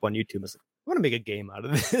looking them up on YouTube. I was like, I want to make a game out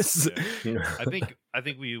of this. Yeah. I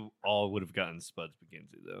think we all would have gotten Spuds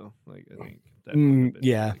McKenzie though. Like I think that would have been,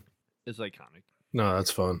 yeah. like, it's iconic. No,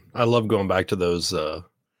 that's fun. I love going back to those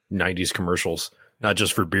 90s commercials, not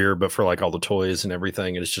just for beer, but for like all the toys and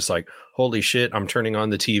everything. And it's just like, holy shit, I'm turning on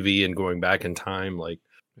the TV and going back in time. Like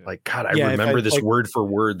God, I remember this like, word for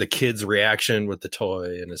word, the kid's reaction with the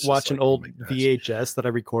toy. And it's watch just an like, old VHS that I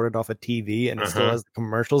recorded off a TV and it still Uh-huh. has the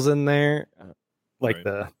commercials in there. Like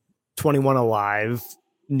the 21 Alive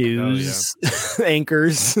news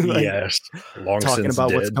anchors. like, yes. Long talking since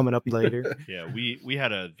about what's dead. coming up later. Yeah, we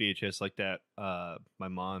had a VHS like that. My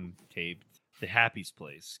mom taped the Happy's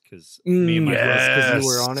Place because me and my brother, because you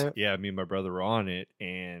were on it. Yeah, me and my brother were on it,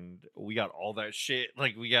 and we got all that shit.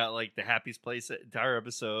 Like we got like the Happy's Place entire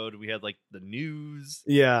episode. We had like the news.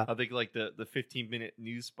 Yeah. I think like the 15-minute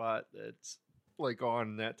news spot that's like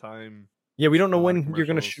on that time. Yeah, we don't know when you're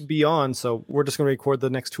going to be on, so we're just going to record the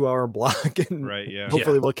next 2-hour block, and Right, yeah.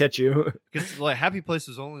 hopefully we'll catch you. Because like Happy Place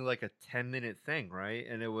was only like a 10-minute thing, right?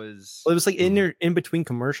 And it was Well, it was like in between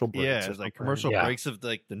commercial breaks. yeah, or it was like something. commercial Yeah. breaks of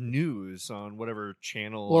like the news on whatever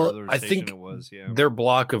channel or Well, other I station think it was. Yeah, their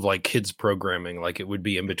block of like kids programming, like it would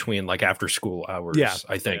be in between like after school hours. Yeah.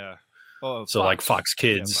 I think. Yeah. Oh, So like Fox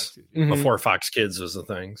Kids Fox Kids, yeah. before Fox Kids was the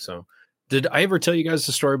thing. So did I ever tell you guys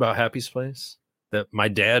the story about Happy's Place? That my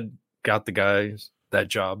dad got the guys that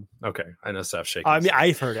job. Okay. I know Seth's shaking. I mean,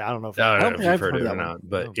 I've heard it. I don't know if I don't know think if you've I've heard it or that not. one.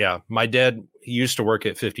 But yeah, my dad, he used to work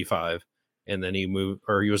at 55 and then he moved,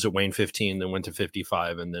 or he was at Wayne 15, then went to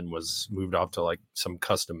 55 and then was moved off to like some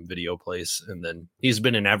custom video place. And then he's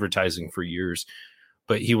been in advertising for years,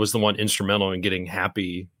 but he was the one instrumental in getting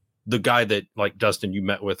Happy, the guy that like Dustin you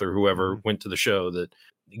met with or whoever went to the show that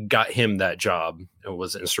got him that job and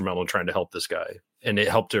was instrumental in trying to help this guy. And it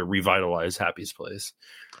helped to revitalize Happy's Place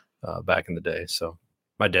back in the day. So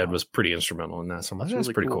my dad was pretty instrumental in that. So that's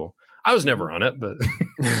really pretty cool. cool. I was never on it, but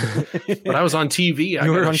but I was on TV. I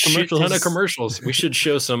You were got on a shit ton commercials. of commercials. We should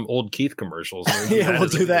show some old Keith commercials. Yeah, we'll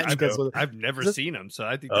as a do that. video. I've never seen them, so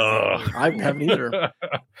I think I haven't either.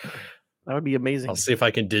 That would be amazing. I'll see if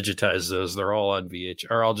I can digitize those. They're all on VH,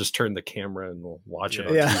 or I'll just turn the camera and we'll watch it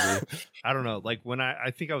on Yeah. TV. I don't know. Like when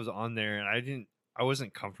I think I was on there and I didn't I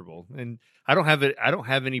wasn't comfortable, and I don't have it. I don't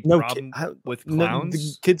have any No, problem with No, clowns.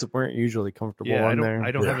 the kids weren't usually comfortable Yeah, on there.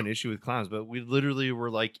 I don't have an issue with clowns, but we literally were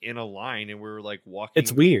like in a line and we were like walking.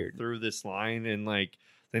 It's weird. through this line, and like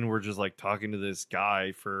then we're just like talking to this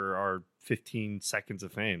guy for our 15 seconds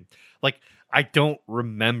of fame. Like I don't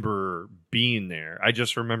remember being there. I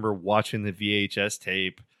just remember watching the VHS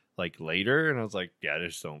tape like later, and I was like, yeah, I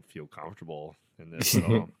just don't feel comfortable in this at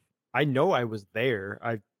all. I know I was there.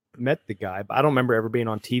 I met the guy, but I don't remember ever being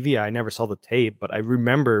on TV. I never saw the tape, but I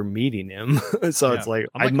remember meeting him. So Yeah. it's like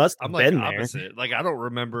I'm I must have I'm like been there. opposite. Like I don't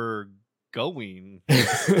remember going.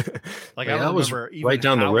 Like I that don't was remember even right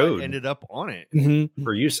down the how road. I ended up on it. Mhm.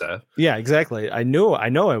 For you, Seth. Yeah, exactly. I know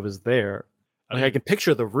I was there. Like I can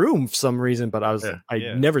picture the room for some reason, but I'd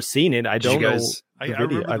Yeah. never seen it. I Did you don't know guys- the I video.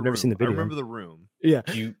 remember I've the never seen the room. video. I remember the room. Yeah.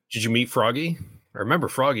 Did you meet Froggy? I remember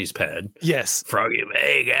Froggy's pad. Yes. Froggy,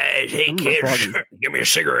 hey guys, hey Remember kids, Froggy. give me a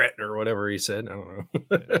cigarette or whatever he said. I don't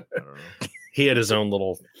know. He had his own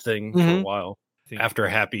little thing for a Mhm. while. After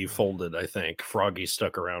Happy folded, I think Froggy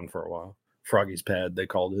stuck around for a while. Froggy's pad, they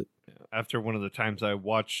called it. After one of the times I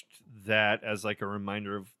watched that as like a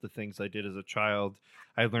reminder of the things I did as a child,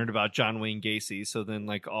 I learned about John Wayne Gacy. So then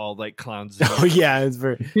like all like clowns Oh yeah, it's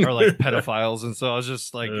very are like pedophiles, and so I was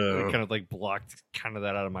just like Ugh. kind of like blocked kind of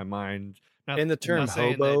that out of my mind. Not, And the term not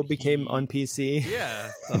saying hobo that became he- on PC.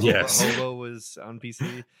 Yeah, the Yes. hobo was on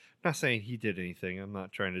PC. Not saying he did anything. I'm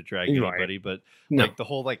not trying to drag Right. anybody, but No. like the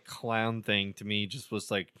whole like clown thing to me just was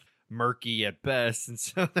like murky at best, and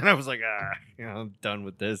so then I was like, I'm done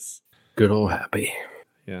with this. Good old Happy.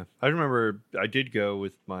 Yeah, I remember I did go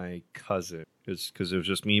with my cousin because it was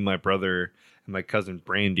just me, my brother, and my cousin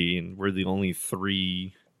Brandy, and we're the only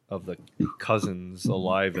 3 of the cousins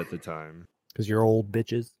alive at the time. Because you're old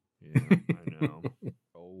bitches. Yeah, I know.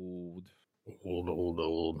 Old.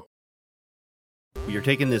 We are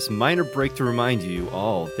taking this minor break to remind you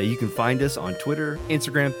all that you can find us on Twitter,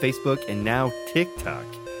 Instagram, Facebook, and now TikTok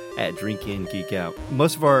at Drink In Geek Out.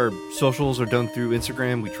 Most of our socials are done through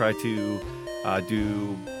Instagram. We try to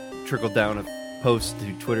do trickle down a post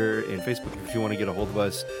to Twitter and Facebook. If you want to get a hold of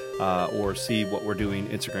us or see what we're doing,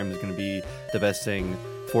 Instagram is going to be the best thing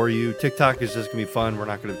for you. TikTok is just going to be fun. We're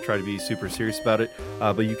not going to try to be super serious about it,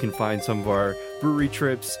 but you can find some of our brewery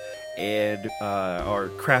trips and our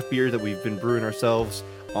craft beer that we've been brewing ourselves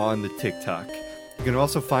on the TikTok. You can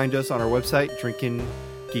also find us on our website,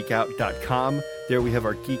 drinkingeekout.com. There we have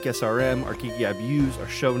our Geek SRM, our Geeky IBUs, our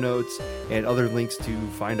show notes, and other links to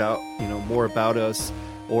find out more about us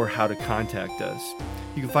or how to contact us.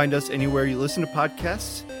 You can find us anywhere you listen to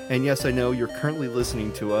podcasts. And yes, I know you're currently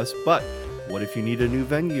listening to us, but what if you need a new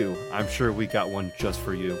venue? I'm sure we got one just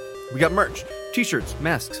for you. We got merch, t-shirts,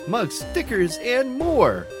 masks, mugs, stickers, and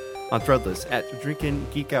more on Threadless at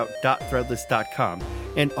drinkingeekout.threadless.com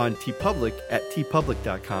and on TeePublic at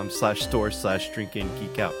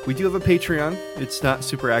teepublic.com/store/drinkingeekout. We do have a Patreon. It's not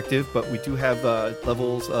super active, but we do have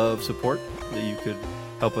levels of support that you could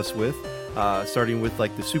help us with, starting with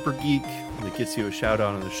like the Super Geek that gets you a shout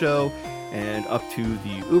out on the show, and up to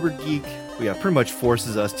the Uber Geek. We pretty much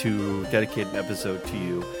forces us to dedicate an episode to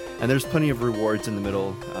you. And there's plenty of rewards in the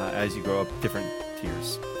middle as you go up different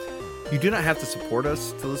tiers. You do not have to support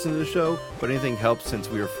us to listen to the show, but anything helps since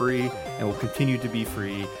we are free and will continue to be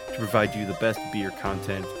free to provide you the best beer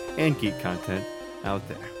content and geek content out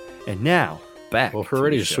there. And now, back. Well, if we're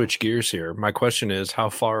ready the to show. switch gears here, my question is, how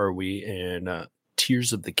far are we in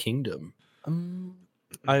Tears of the Kingdom?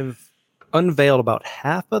 I've unveiled about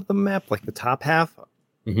half of the map, like the top half.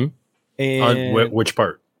 Mm-hmm. And which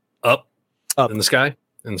part? Up Up. in the sky?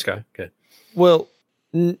 In the sky. Okay. well,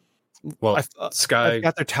 Well, sky. I've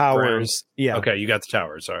got the towers. Yeah. Okay, you got the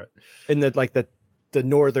towers. All right. In the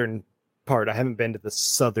northern part. I haven't been to the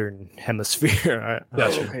southern hemisphere.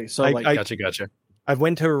 Gotcha. Okay, so I- like I- Gotcha. I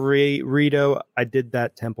went to Rito. I did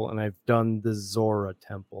that temple, and I've done the Zora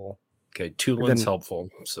temple. Okay, Tulin's Then- helpful.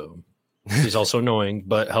 So he's also annoying,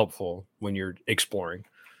 but helpful when you're exploring.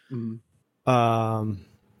 I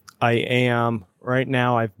am right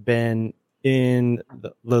now. I've been in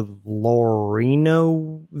the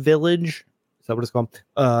Lorino village. Is that what it's called?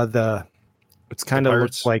 It's kind of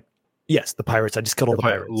pirates? looks like, yes, the pirates. I just killed all the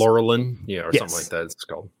pirates. Laurelin, yeah, or Yes. something like that. It's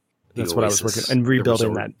called. The That's what I was Oasis, working and the rebuilding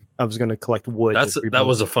resort. that. I was going to collect wood. That to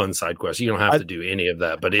was a rebuild. fun side quest. You don't have to do any of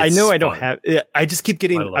that, but it's I know I don't fun. have. I just keep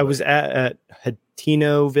getting. love I was at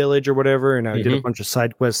Hatino Village or whatever, and I did a Mhm. bunch of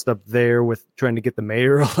side quests up there with trying to get the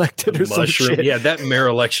mayor elected or some Mushroom. shit. Yeah, that mayor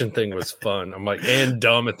election thing was fun. I'm like, and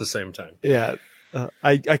dumb at the same time. Yeah.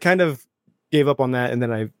 I kind of gave up on that, and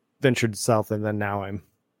then I ventured south, and then now I'm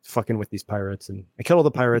fucking with these pirates, and I killed all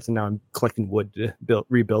the pirates, and now I'm collecting wood to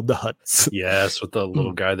rebuild the huts. Yes, with the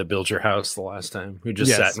little guy that built your house the last time, who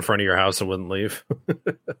just sat in front of your house and wouldn't leave.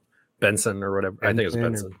 Benson or whatever. I think it's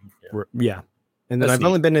Benson. Yeah. And then I've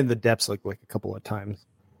only been in the depths like a couple of times.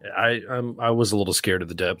 I was a little scared of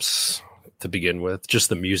the depths to begin with. Just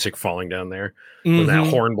the music falling down there. When that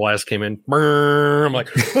horn blast came in, I'm like,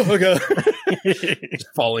 oh god. Just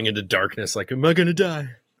falling into darkness, like, am I gonna die?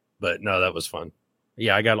 But no, that was fun.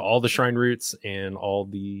 Yeah, I got all the shrine routes and all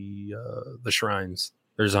the shrines.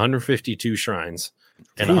 There's 152 shrines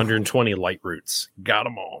and 120 light routes. Got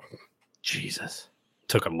them all. Jesus.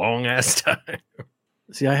 Took a long ass time.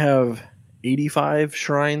 See, I have 85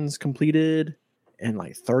 shrines completed and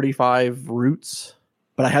like 35 routes,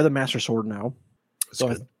 but I have the Master Sword now. So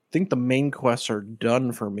I think the main quests are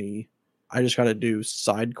done for me. I just got to do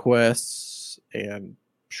side quests and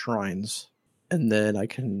shrines, and then I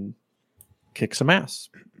can kick some ass.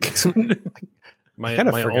 I kind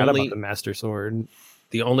of forgot about the Master Sword.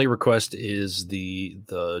 The only request is the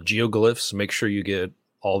geoglyphs. Make sure you get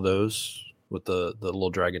all those with the little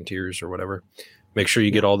dragon tears or whatever. Make sure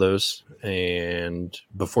you get all those, and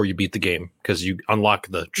before you beat the game, because you unlock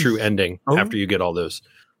the true ending after you get all those.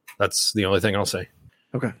 That's the only thing I'll say.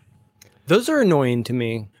 Okay. Those are annoying to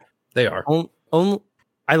me. They are.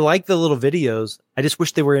 I like the little videos. I just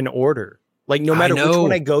wish they were in order. Like, no matter which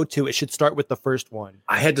one I go to, it should start with the first one.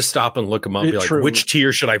 I had to stop and look them up and be like, which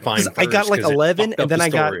tier should I find first? I got like 11, and then I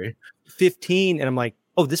got 15, and I'm like,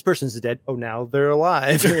 oh, this person's dead. Oh, now they're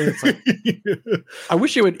alive. Like, I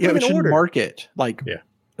wish it would mark it. Like,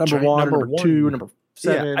 number one, number two, number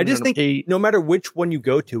 7. Yeah, I just think 8. No matter which one you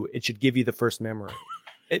go to, it should give you the first memory.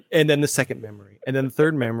 And then the second memory. And then the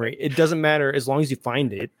third memory. It doesn't matter. As long as you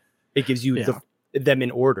find it, it gives you them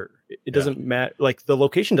in order. It doesn't matter. Like, the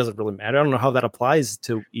location doesn't really matter. I don't know how that applies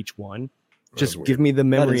to each one. Just give me the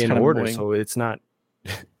memory in order. Annoying. So it's not.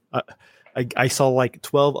 I saw like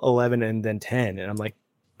 12, 11, and then 10. And I'm like,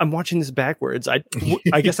 I'm watching this backwards. I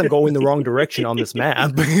guess I'm going the wrong direction on this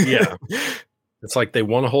map. Yeah. It's like they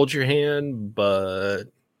want to hold your hand, but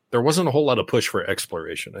there wasn't a whole lot of push for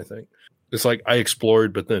exploration, I think. It's like I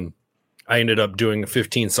explored, but then I ended up doing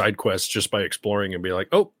 15 side quests just by exploring and be like,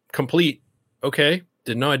 oh, complete. Okay.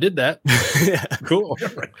 Didn't know I did that. Cool.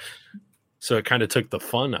 So it kind of took the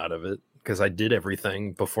fun out of it because I did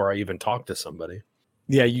everything before I even talked to somebody.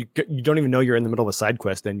 Yeah, you don't even know you're in the middle of a side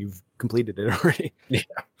quest and you've completed it already. Yeah.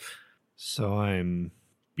 So I'm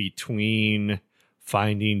between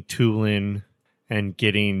finding Tulin and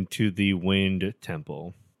getting to the Wind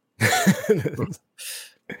Temple.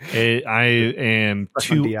 I am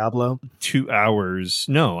Diablo. 2 hours.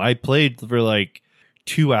 No, I played for like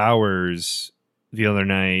 2 hours the other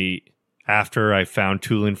night after I found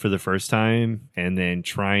Tulin for the first time, and then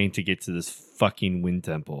trying to get to this fucking Wind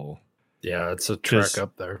Temple. Yeah, it's a trek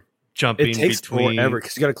up there. Jumping it takes between forever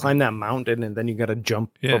because you got to climb that mountain and then you got to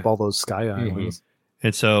jump up all those sky islands.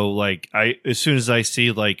 And so, like, as soon as I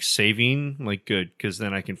see like saving, like, good, because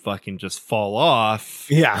then I can fucking just fall off.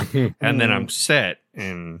 Yeah, and then I'm set.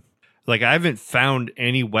 And like, I haven't found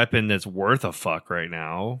any weapon that's worth a fuck right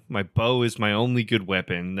now. My bow is my only good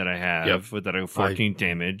weapon that I have with that I have 14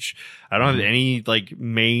 damage. I don't have any like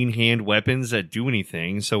main hand weapons that do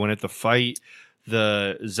anything. So when I have to fight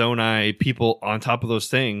the Zonai people on top of those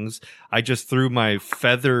things, I just threw my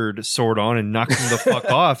feathered sword on and knocked them the fuck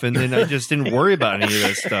off, and then I just didn't worry about any of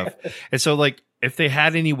that stuff. And so, like, if they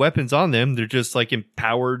had any weapons on them, they're just like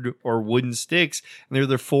empowered or wooden sticks, and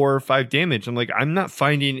they're 4 or 5 damage. I'm like, I'm not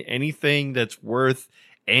finding anything that's worth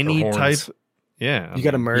any type. Yeah, you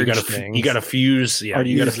got to merge. You got to fuse. Yeah,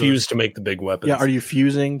 you got to fuse to make the big weapons. Yeah, are you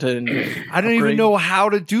fusing to? I don't even know how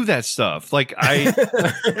to do that stuff. Like I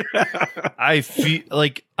feel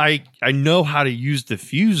like I know how to use the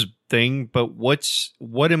fuse thing, but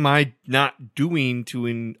what am I not doing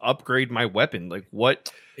to upgrade my weapon? Like,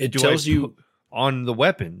 what it tells you on the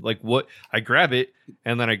weapon? Like, what I grab it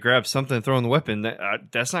and then I grab something and throw in the weapon.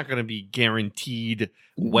 That's not going to be guaranteed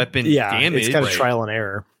weapon damage. It's kind of trial and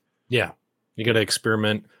error. Yeah. You got to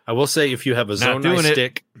experiment. I will say, if you have a Zonai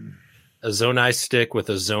stick, a Zonai stick with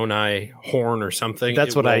a Zonai horn or something,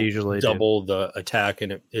 that's what I usually double the attack,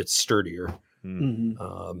 and it's sturdier.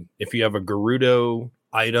 If you have a Gerudo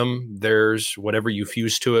item, there's whatever you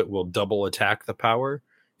fuse to it will double attack the power.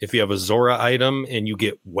 If you have a Zora item and you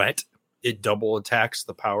get wet, it double attacks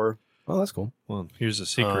the power. Oh, that's cool. Well, here's a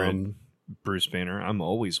secret, Bruce Banner. I'm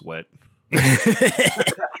always wet.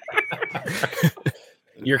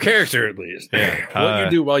 Your character, at least. Yeah. What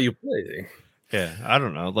you do while you play. Yeah, I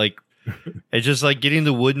don't know. Like, it's just like getting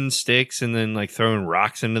the wooden sticks and then like throwing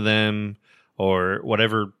rocks into them or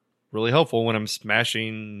whatever really helpful when I'm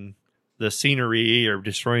smashing the scenery or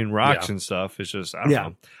destroying rocks and stuff. It's just, I don't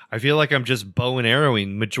know. I feel like I'm just bow and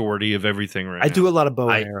arrowing majority of everything right now. I do a lot of bow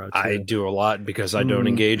and arrow too. I do a lot because I don't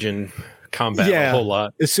engage in combat a whole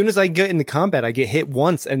lot. As soon as I get into combat, I get hit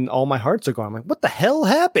once and all my hearts are gone. I'm like, what the hell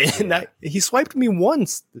happened? He swiped me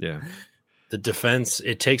once. Yeah. The defense,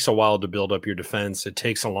 it takes a while to build up your defense. It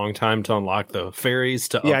takes a long time to unlock the fairies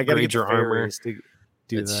to upgrade your armor. It's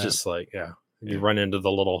just like, you run into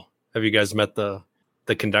the little. Have you guys met the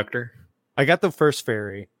conductor? I got the first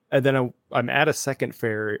fairy, and then I'm at a second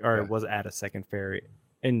fairy, or I was at a second fairy,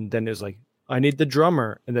 and then it was like, I need the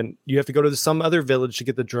drummer, and then you have to go to some other village to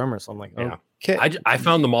get the drummer. So I'm like, okay. I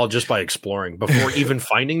found them all just by exploring before even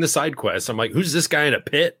finding the side quests. I'm like, who's this guy in a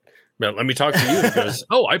pit? Well, let me talk to you. He goes,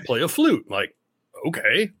 oh, I play a flute. I'm like,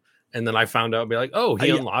 okay. And then I found out, be like, oh, he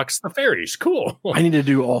unlocks the fairies. Cool. I need to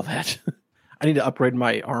do all that. I need to upgrade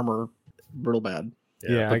my armor real bad.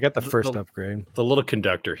 Yeah, I got the first upgrade. The little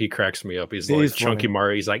conductor, he cracks me up. He's like Chunky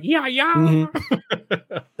Mario. He's like, yeah.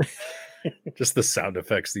 Just the sound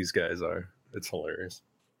effects these guys are. It's hilarious.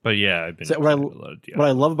 But yeah, I've been what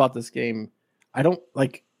I love about this game, I don't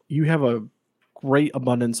like you have a great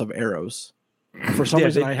abundance of arrows. For some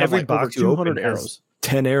reason, I have like over 200 arrows.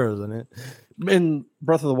 10 arrows in it. In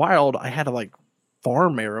Breath of the Wild, I had to like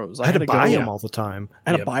farm arrows. I had to buy them all the time.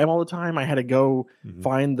 I had to buy them all the time. I had to go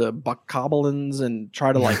find the bokoblins and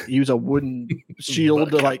try to like use a wooden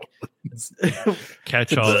shield to like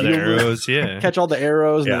catch all the arrows. Catch all the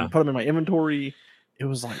arrows and then put them in my inventory. It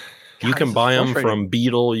was like you can buy them from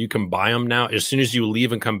Beetle. You can buy them now. As soon as you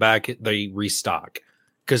leave and come back, they restock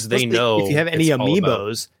because they know if you have any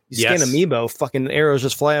amiibos. You scan amiibo, fucking arrows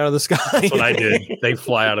just fly out of the sky. That's what I did. They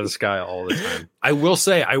fly out of the sky all the time. I will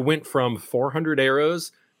say I went from 400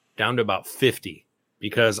 arrows down to about 50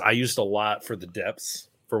 because I used a lot for the depths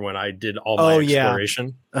for when I did all my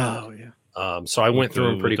exploration. Oh, yeah. So I went through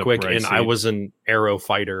them pretty quick, and I was an arrow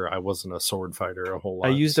fighter. I wasn't a sword fighter a whole lot. I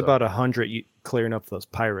used about 100 clearing up those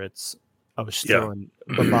pirates. I was throwing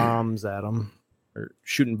bombs at them or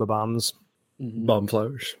shooting bombs. Bomb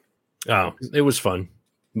flowers. Oh, it was fun.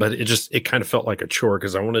 But it kind of felt like a chore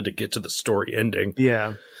because I wanted to get to the story ending.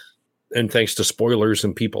 Yeah. And thanks to spoilers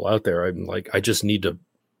and people out there, I'm like, I just need to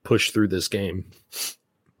push through this game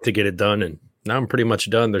to get it done. And now I'm pretty much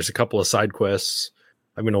done. There's a couple of side quests.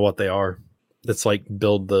 I don't know what they are. It's like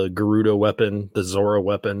build the Gerudo weapon, the Zora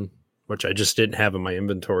weapon, which I just didn't have in my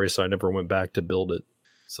inventory. So I never went back to build it.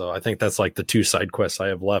 So I think that's like the 2 side quests I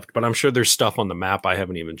have left. But I'm sure there's stuff on the map I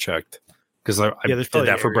haven't even checked. Because I did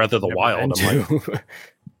that for Breath of the Wild. I'm like,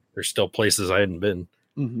 there's still places I hadn't been.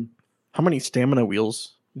 Mm-hmm. How many stamina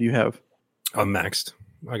wheels do you have? I'm maxed.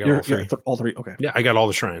 I got all 3. All 3, okay. Yeah, I got all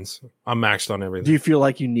the shrines. I'm maxed on everything. Do you feel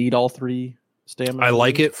like you need all 3 stamina? I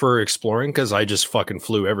like it for exploring because I just fucking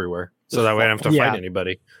flew everywhere. So that way I don't have to fight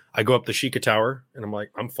anybody. I go up the Sheikah Tower and I'm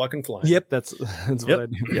like, I'm fucking flying. Yep, that's what I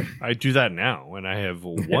do. Yep. I do that now when I have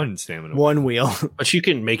 1 stamina. 1 wheel. But you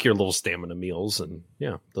can make your little stamina meals and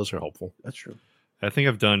those are helpful. That's true. I think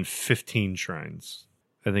I've done 15 shrines.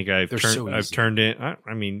 I think I've turned in.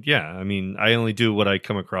 I mean, I only do what I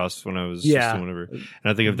come across when I was just doing whatever. And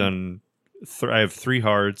I think I've done. I have 3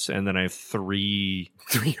 hearts, and then I have 3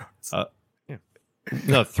 hearts.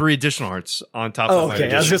 No, 3 additional hearts on top of my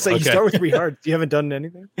I was gonna say you start with 3 hearts. You haven't done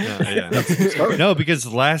anything. No, because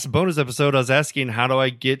last bonus episode I was asking how do I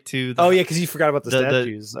get to the, because you forgot about the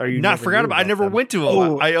statues. Are you not forgot about? I never went to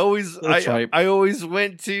them. I always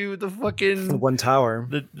went to the fucking one tower,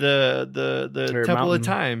 the Temple of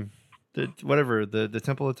Time, the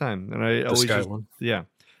Temple of Time, and I always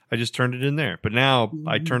I just turned it in there. But now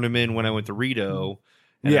I turned them in when I went to Rito.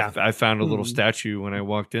 And I found a little statue when I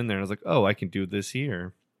walked in there. And I was like, oh, I can do this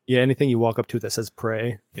here. Yeah, anything you walk up to that says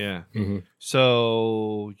pray. Yeah. Mm-hmm.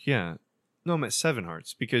 So, no, I'm at 7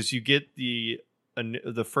 hearts because you get the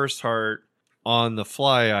first heart on the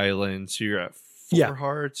Fly Island. So you're at 4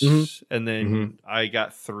 hearts. Mm-hmm. And then I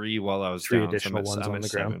got 3 while I was 3 down. additional ones on the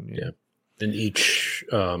ground. Yeah. And each,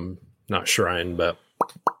 not shrine, but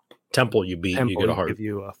temple you beat, you get a heart. Give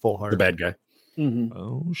you a full heart. The bad guy. Mm-hmm.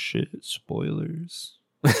 Oh, shit. Spoilers.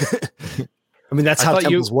 I mean, that's how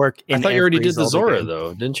temples work. I thought you already did the Zora,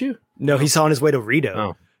 though, didn't you? No, he's on his way to Rito.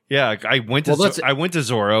 Oh. Yeah, I went to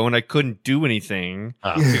Zoro and I couldn't do anything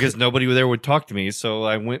because nobody there would talk to me. So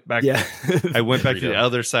I went back. I went back to the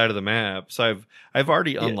other side of the map. So I've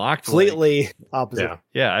already unlocked completely opposite.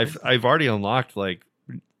 Yeah, I've already unlocked like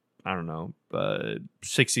I don't know,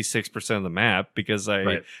 66% of the map because I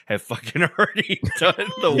Right. have fucking already done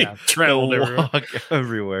the, traveled the everywhere. walk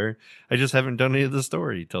everywhere. I just haven't done any of the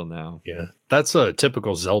story till now. Yeah, that's a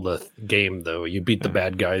typical Zelda game, though. You beat the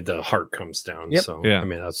bad guy, the heart comes down. Yep. So, Yeah. I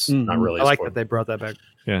mean, that's not really. I a like spoiler. that they brought that back.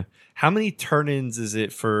 Yeah. How many turn-ins is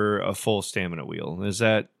it for a full stamina wheel? Is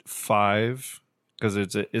that 5? Because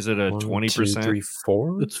is it a 1, 2, 20%? 3,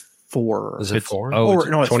 4. It's 4. Is it It's- 4? oh, Or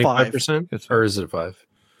no, it's 25%, It's or is it 5?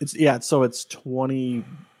 So it's 20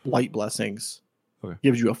 light blessings. Okay.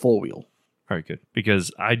 Gives you a full wheel. All right, good.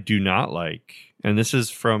 Because I do not like, and this is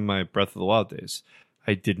from my Breath of the Wild days,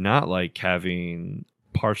 I did not like having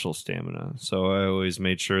partial stamina. So I always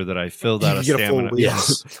made sure that I filled out a You get a full stamina wheel.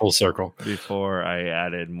 Yes, full circle. before I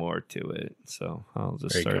added more to it. So I'll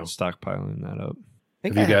just There you start stockpiling that up. I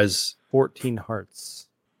think Have you I guys? 14 hearts.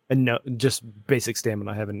 And no, just basic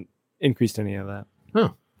stamina. I haven't increased any of that. Huh.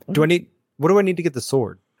 What do I need to get the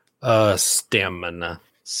sword? Stamina,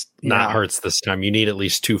 Yeah. not hearts this time. You need at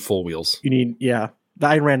least 2 full wheels. You need,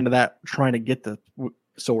 I ran into that trying to get the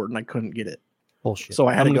sword and I couldn't get it. Bullshit. So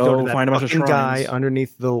I had I'm to gonna go that find a bunch of fucking guy shrines.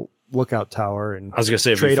 underneath the lookout tower and I was gonna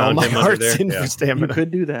say, have you trade all found my him under hearts there? in Yeah. for You stamina. could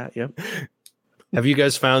do that. Yep. Have you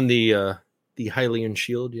guys found the Hylian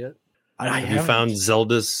shield yet? I Have you found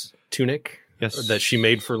Zelda's tunic? Yes. That she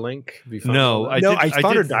made for Link? Have you found No, all that? No, did- I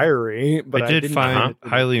found her did- diary, but I did didn't find it.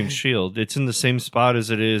 Hylian Shield. It's in the same spot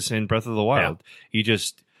as it is in Breath of the Wild. You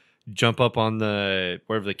just jump up on the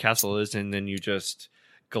wherever the castle is, and then you just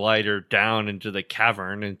glider down into the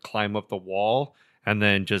cavern and climb up the wall, and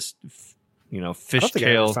then just I don't think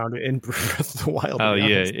I ever fishtail. found it in Breath of the Wild. to Oh be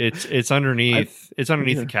yeah, honest. it's underneath. It's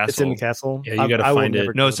underneath the castle. It's in the castle. Yeah, you gotta I will find it.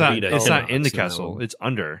 never No, go it's to not. beat a It's not in the Hinox, no. castle. It's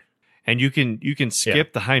under. And you can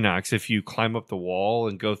skip the Hinox if you climb up the wall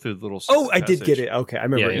and go through the little. Oh, I did passage. get it. Okay, I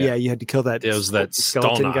remember. Yeah, Yeah, yeah. you had to kill that. It was that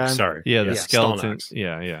skeleton Stalnox, guy. sorry. Yeah, the Yeah, skeleton. Stalnox.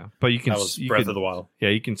 Yeah. But you can. That was you Breath can- of the Wild. Yeah,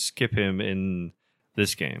 you can skip him in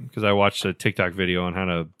this game because I watched a TikTok video on how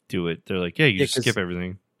to do it. They're like, yeah, you Yeah, just 'cause skip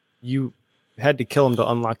everything. You had to kill him to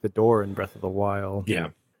unlock the door in Breath of the Wild. Yeah.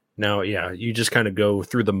 Now, yeah, you just kind of go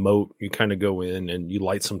through the moat. You kind of go in and you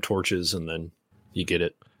light some torches, and then you get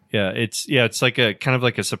it. Yeah, it's like a kind of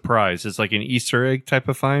like a surprise. It's like an Easter egg type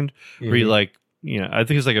of find where you Mhm. I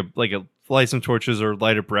think it's like a light some torches or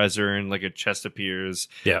light a brazier and like a chest appears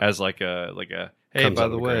Yeah. as like a hey, Comes by out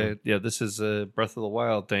the of the way, ground. yeah, this is a Breath of the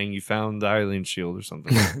Wild thing. You found the Hylian shield or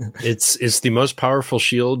something. It's the most powerful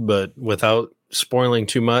shield, but without spoiling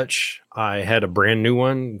too much, I had a brand new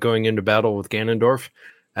one going into battle with Ganondorf.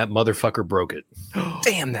 That motherfucker broke it.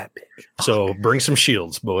 Damn that bitch. So bring some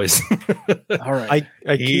shields, boys. All right.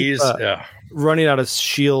 I keep He's yeah. running out of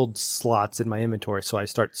shield slots in my inventory, so I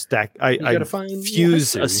start stack. I gotta find-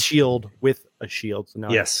 fuse you a have to. shield with a shield. So now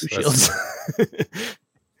I have Yes, two that's- shields.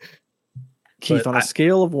 Keith, But on a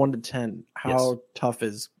scale of 1 to 10, how tough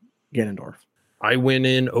is Ganondorf? I went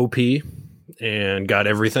in OP and got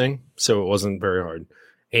everything, so it wasn't very hard.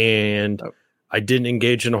 And I didn't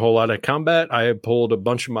engage in a whole lot of combat. I pulled a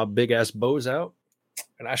bunch of my big ass bows out,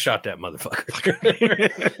 and I shot that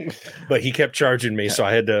motherfucker. But he kept charging me, so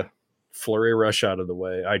I had to flurry rush out of the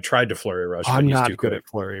way. I tried to flurry rush. I'm but he's not too good quick. at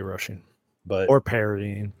flurry rushing But or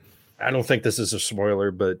parrying. I don't think this is a spoiler,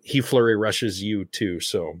 but he flurry rushes you too.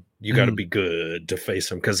 So you got to Mm. be good to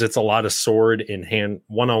face him because it's a lot of sword in hand,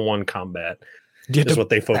 one-on-one combat. Do you have Is to what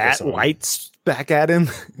they focus bat on. lights back at him?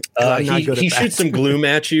 'Cause I'm not He good at shoots that. some gloom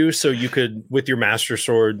at you, so you could, with your master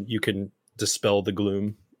sword, you can dispel the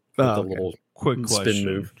gloom with Oh, a okay. little Quick spin question: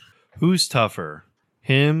 move. Who's tougher,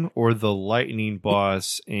 him or the lightning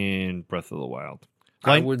boss in Breath of the Wild?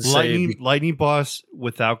 I would say lightning boss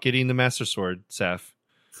without getting the master sword, Seth.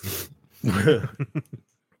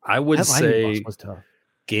 I would That lightning say boss was tough.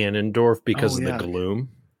 Ganondorf because Oh, of yeah. the gloom.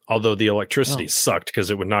 Although the electricity sucked because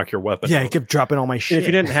it would knock your weapon Yeah, out. he kept dropping all my shit. If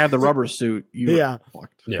you didn't have the rubber suit, you Yeah.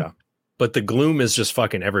 fucked. Yeah. But the gloom is just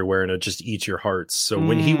fucking everywhere and it just eats your hearts. So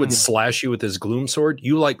when he would slash you with his gloom sword,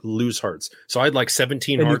 you like lose hearts. So I had like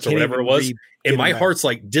 17 And you hearts or can't whatever it even was. get And them my back. hearts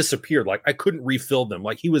like disappeared. Like I couldn't refill them.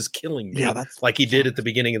 Like he was killing me. Yeah, that's like he did at the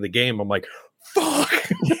beginning of the game. I'm like, fuck.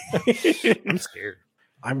 I'm scared.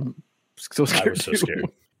 I'm so scared. I was so too. scared.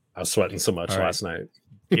 I was sweating so much All right. last night.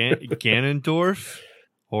 Ganondorf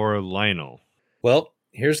or Lionel? Well,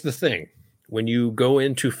 here's the thing. When you go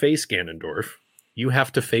in to face Ganondorf, you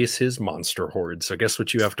have to face his monster horde. So guess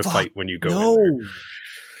what you have to Fuck, fight when you go No, in there?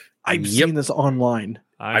 I've Yep. seen this online.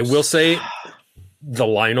 I will say the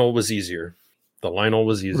Lionel was easier. The Lionel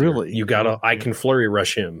was easier. Really? You gotta I can flurry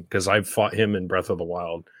rush him because I've fought him in Breath of the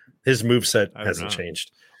Wild. His moveset I have hasn't not.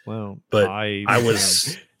 changed. Well, But I I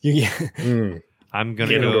was Yeah. I'm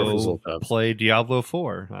gonna Ganondorf go is play Diablo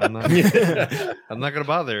 4. I'm not. I'm not gonna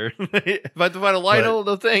bother. If I have to find a Lionel,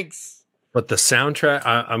 no thanks. But the soundtrack,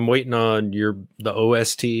 I'm waiting on the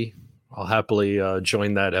OST. I'll happily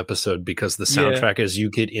join that episode because the soundtrack as you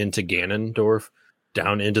get into Ganondorf,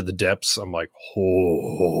 down into the depths, I'm like,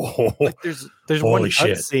 oh, like there's holy one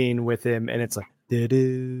shit. scene with him, and it's like do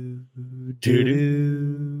do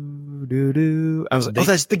do do do. I was like, oh,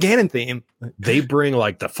 that's the Ganon theme. They bring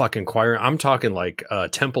like the fucking choir. I'm talking like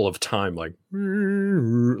Temple of Time, like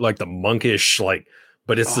the monkish, like,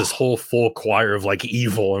 but it's this whole full choir of like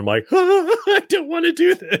evil. I'm like, I don't want to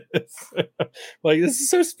do this. Like, this is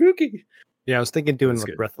so spooky. Yeah, I was thinking doing That's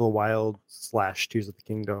like good. Breath of the Wild / Tears of the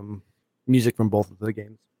Kingdom music from both of the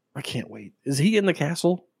games. I can't wait. Is he in the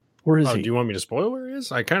castle? Where is Oh, he? do you want me to spoil where he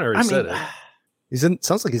is? I kind of already said it. He's in.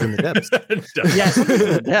 Sounds like he's in the depths. Yes, in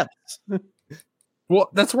the depths. Well,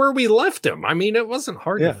 that's where we left him. I mean, it wasn't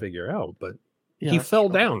hard Yeah. to figure out, but Yeah, he that's fell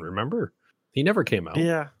true. down. Remember, he never came out.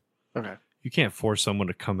 Yeah. Okay. You can't force someone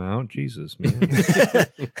to come out. Jesus, man.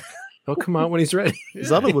 He'll come out when he's ready.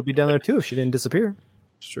 Zelda would be down there too if she didn't disappear.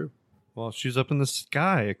 It's true. Well, she's up in the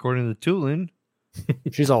sky, according to Tulin.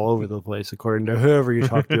 She's all over the place, according to whoever you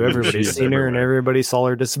talk to. Everybody's She's seen her, and everywhere. everybody saw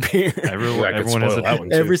her disappear. Everyone has that one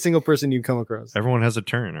too. Every single person you come across. everyone has a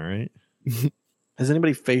turn. All right. Has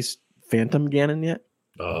anybody faced Phantom Ganon yet?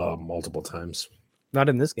 Multiple times. Not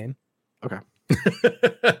in this game. Okay.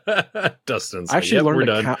 Dustin's I like, actually "Yep, learned we're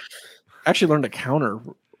to done." learned to counter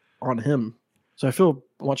on him, so I feel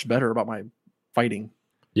much better about my fighting.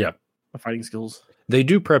 Yeah. My fighting skills. They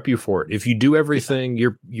do prep you for it. If you do everything,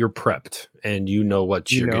 you're prepped and you know what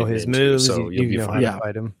You you're know getting his into, moves. so You you'll be know how fine. to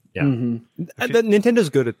fight him. Yeah. Mm-hmm. Nintendo's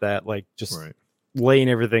good at that. Like just Right. laying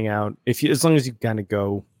everything out. If you, as long as you kind of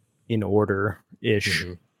go in order ish,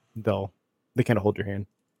 Mhm. they kind of hold your hand.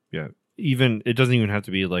 Yeah. Even it doesn't even have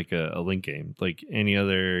to be like a Link game, like any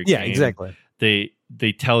other. Yeah, game. exactly. They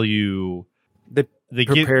tell you. They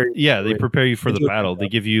prepare prepare you they for it. prepare you for They the do a battle. good They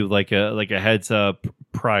job. give you like a heads up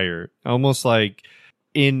prior, almost like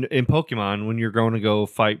in Pokemon when you're going to go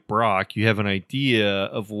fight Brock, you have an idea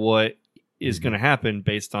of what is going to happen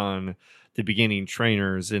based on the beginning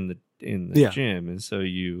trainers in the Yeah. gym, and so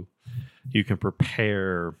you can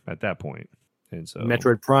prepare at that point. And so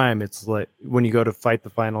Metroid Prime, it's like when you go to fight the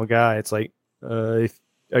final guy, it's like, are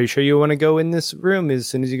you sure you want to go in this room? As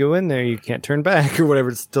soon as you go in there, you can't turn back or whatever.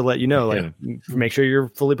 It's to let you know, like, make sure you're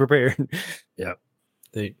fully prepared. Yeah.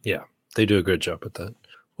 They do a good job at that.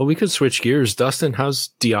 Well, we could switch gears. Dustin, how's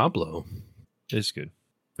Diablo? it's good.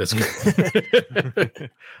 That's good.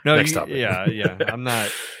 No, Next topic. yeah.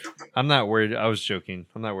 I'm not worried. I was joking.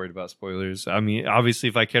 I'm not worried about spoilers. I mean, obviously,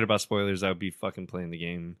 if I cared about spoilers, I would be fucking playing the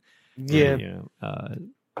game. Yeah.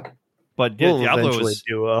 But We'll Diablo eventually is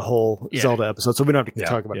do a whole Yeah. Zelda episode, so we don't have to Yeah.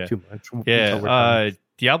 talk about Yeah. it too much. until we're done.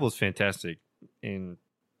 Diablo's fantastic, and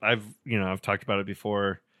I've talked about it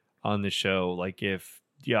before on the show. Like if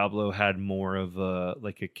Diablo had more of a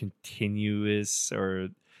continuous or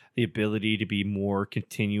the ability to be more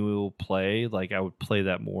continual play, like I would play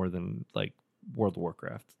that more than like World of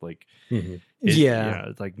Warcraft. Like Mhm.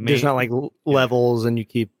 Yeah. like There's not like levels, and you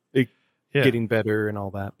keep Yeah. getting better and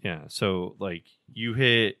all that. Yeah, so like you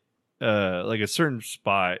hit like a certain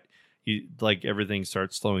spot, you like everything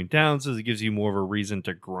starts slowing down, so it gives you more of a reason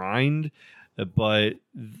to grind. But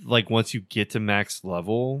like once you get to max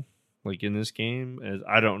level, like in this game, as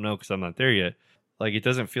I don't know because I'm not there yet, like it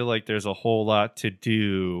doesn't feel like there's a whole lot to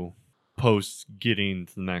do post getting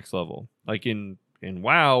to the max level. Like in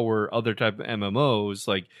WoW or other type of MMOs,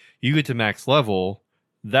 like you get to max level,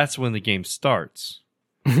 that's when the game starts.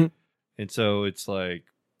 And so it's like,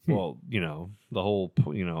 well, the whole,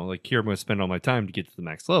 like here I'm going to spend all my time to get to the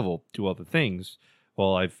max level, do other things.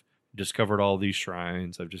 Well, I've discovered all these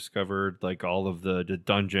shrines. I've discovered like all of the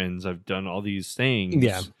dungeons. I've done all these things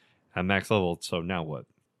at max level. So now what?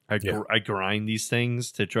 I grind these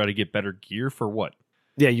things to try to get better gear for what?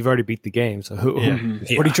 Yeah, you've already beat the game, so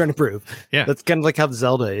what are you trying to prove? Yeah. That's kind of like how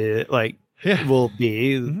Zelda will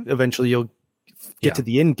be. Eventually, you'll get to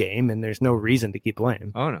the end game, and there's no reason to keep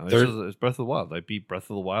playing. Oh no, it's Breath of the Wild. I beat Breath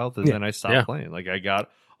of the Wild, and then I stopped playing. Like I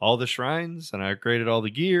got all the shrines, and I upgraded all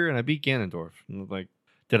the gear, and I beat Ganondorf. And like,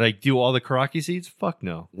 did I do all the Karaki seeds? Fuck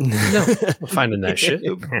no. No, finding that shit.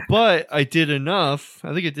 But I did enough.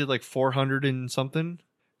 I think I did like 400 and something,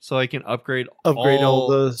 so I can upgrade all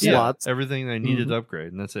the slots, everything I needed to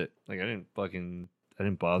upgrade, and that's it. Like I didn't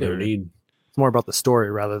bother. It's more about the story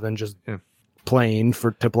rather than just playing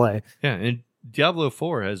to play. Yeah, and Diablo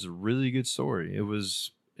 4 has a really good story. I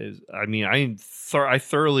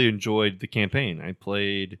thoroughly enjoyed the campaign. I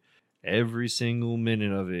played every single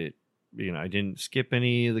minute of it I didn't skip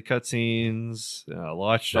any of the cutscenes.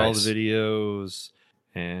 Watched all the videos,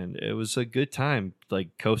 and it was a good time.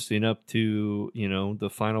 Like coasting up to the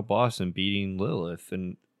final boss and beating Lilith,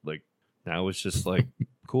 and like now it's just like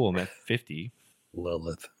cool. I'm at 50.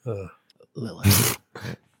 Lilith. Lilith.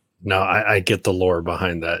 No, I get the lore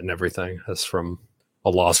behind that and everything. That's from a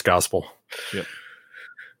Lost Gospel. Yep.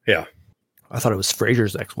 Yeah. I thought it was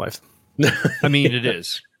Frasier's ex-wife. I mean, it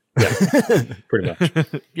is. Yeah, pretty much.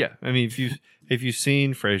 Yeah, I mean, if you've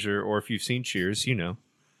seen Frasier or if you've seen Cheers, you know.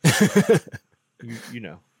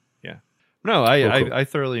 Yeah. No, I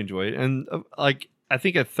thoroughly enjoy it, and like I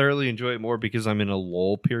think I thoroughly enjoy it more because I'm in a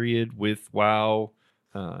lull period with WoW.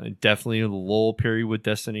 Definitely in the lull period with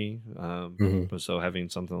Destiny. So having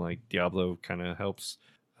something like Diablo kind of helps.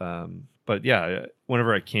 But yeah,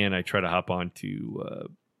 whenever I can, I try to hop on to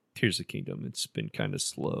Tears of the Kingdom. It's been kind of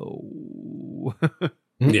slow.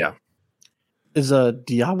 Yeah. Is a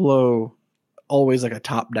Diablo always like a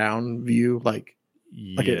top-down view? Like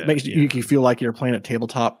it makes you feel like you're playing a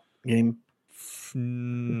tabletop game?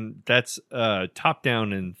 That's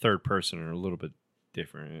top-down and third person are a little bit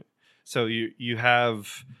different. So you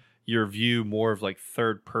have your view more of like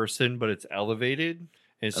third person, but it's elevated.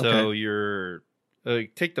 And so you're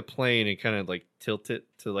take the plane and kind of like tilt it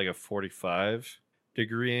to like a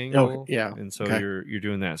 45-degree angle. Yeah. And so you're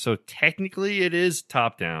doing that. So technically it is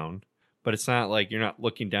top down, but it's not like you're not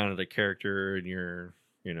looking down at a character and you're,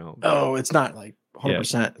 Oh, it's not like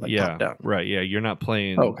 100% like top down. Right. Yeah. You're not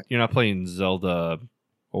playing you're not playing Zelda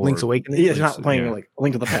or Link's Awakening. Yeah, it's not playing like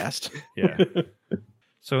Link to the Past. Yeah.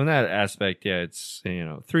 So in that aspect, yeah, it's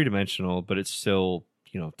 3-dimensional, but it's still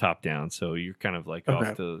top down. So you're kind of like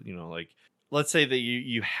off the like let's say that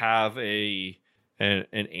you have an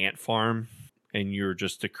ant farm and you're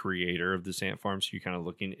just the creator of this ant farm, so you're kind of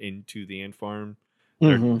looking into the ant farm.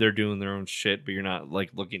 They're doing their own shit, but you're not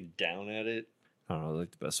like looking down at it. I don't know,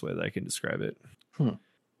 like the best way that I can describe it.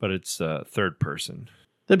 But it's third person.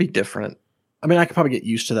 That'd be different. I mean, I could probably get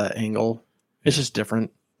used to that angle. It's just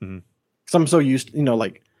different. Because I'm so used,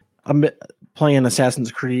 like I'm playing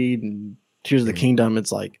Assassin's Creed and Tears of the Kingdom.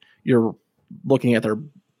 It's like you're looking at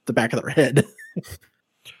the back of their head.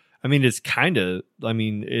 I mean, it's kind of. I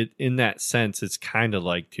mean, in that sense, it's kind of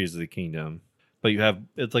like Tears of the Kingdom, but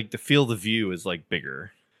it's like the field of view is like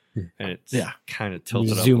bigger, and it's kind of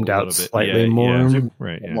tilted zoomed up a out little bit. slightly more.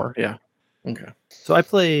 Right. Yeah. More. Yeah. Okay. So I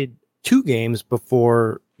played 2 games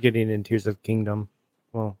before getting into Tears of the Kingdom.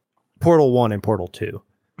 Well, Portal 1 and Portal 2.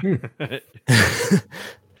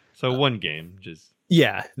 So one game, just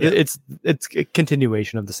it's a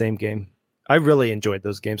continuation of the same game. I really enjoyed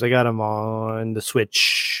those games. I got them on the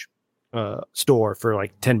Switch store for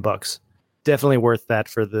like $10. Definitely worth that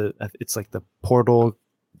for it's like the Portal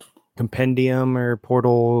Compendium or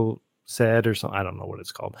Portal Set or something. I don't know what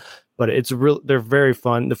it's called, but they're very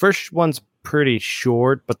fun. The first one's pretty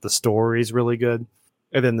short, but the story's really good.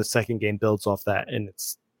 And then the second game builds off that, and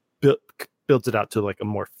it's builds it out to like a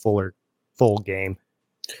more full game.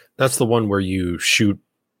 That's the one where you shoot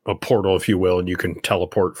a portal, if you will, and you can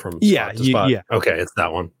teleport from spot to spot. Yeah. Okay, it's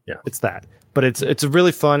that one. Yeah, it's that. But it's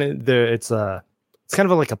really fun. It's kind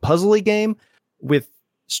of like a puzzly game with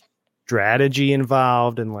strategy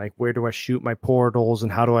involved, and like where do I shoot my portals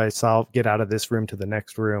and how do I get out of this room to the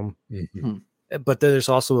next room. But there's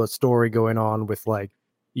also a story going on with like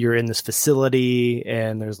you're in this facility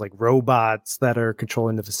and there's like robots that are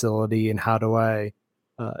controlling the facility, and how do I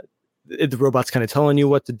the robot's kind of telling you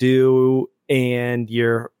what to do, and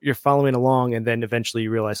you're following along, and then eventually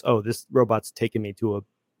you realize, oh, this robot's taking me to a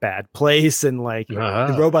bad place, and like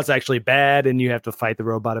the robot's actually bad, and you have to fight the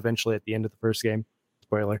robot eventually at the end of the first game.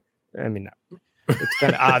 Spoiler. I mean, no. It's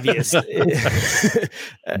kind of obvious.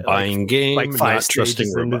 Buying game, like 5 not trusting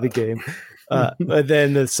stages into robot. the game. But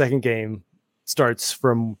then the second game starts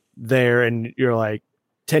from there, and you're like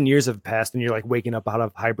 10 years have passed, and you're like waking up out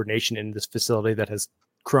of hibernation in this facility that has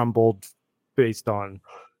crumbled based on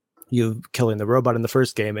you killing the robot in the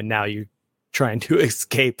first game, and now you're trying to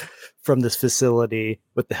escape from this facility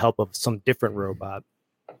with the help of some different robot.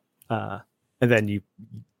 And then you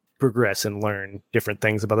progress and learn different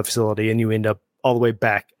things about the facility, and you end up all the way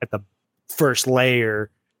back at the first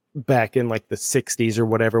layer back in like the 60s or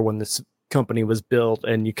whatever when this company was built,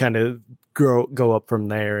 and you kind of go up from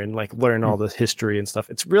there and like learn all the history and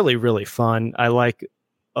stuff. It's really, really fun. I like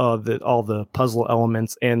all the puzzle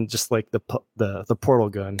elements, and just like the portal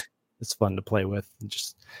gun. It's fun to play with.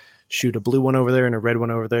 Just shoot a blue one over there and a red one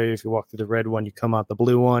over there. If you walk through the red one, you come out the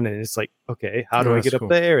blue one, and it's like, okay, how do I get up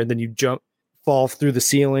there? And then you fall through the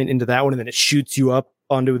ceiling into that one, and then it shoots you up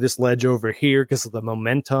onto this ledge over here because of the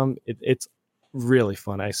momentum. It's really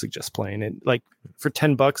fun. I suggest playing it. Like for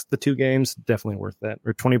 $10, the 2 games, definitely worth that.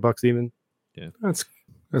 Or $20 even. Yeah,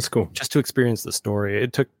 that's cool. Just to experience the story.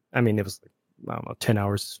 It took, I mean, it was I don't know, 10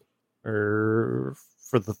 hours or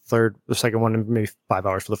for the second one, and maybe 5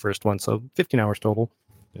 hours for the first one. So 15 hours total.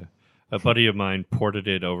 Yeah, a buddy of mine ported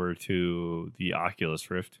it over to the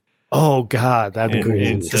Oculus Rift. Oh God, that'd be cool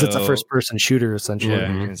because it's a so- first-person shooter essentially. Yeah,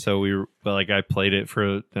 and so I played it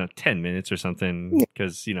for 10 minutes or something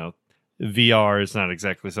because VR is not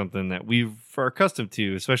exactly something that we're accustomed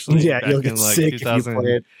to, especially Yeah, back you'll in get like sick if you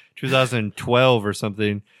play it. 2012 or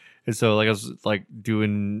something. And so I was like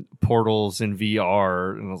doing Portals in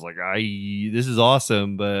VR, and I was like, this is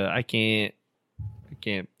awesome, but I can't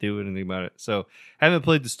do anything about it. So I haven't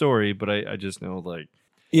played the story, but I just know like.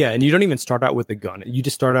 Yeah, and you don't even start out with a gun. You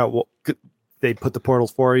just start out. They put the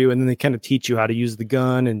portals for you, and then they kind of teach you how to use the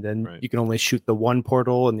gun, and then you can only shoot the one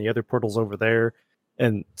portal, and the other portal's over there,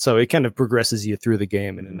 and so it kind of progresses you through the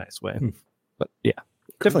game in a nice way. But yeah,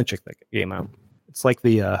 definitely check that game out. It's like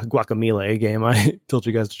the Guacamelee game I told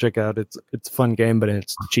you guys to check out. It's a fun game, but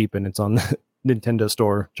it's cheap and it's on the Nintendo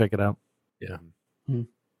store. Check it out. Yeah,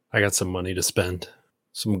 I got some money to spend,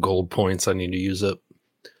 some gold points I need to use up,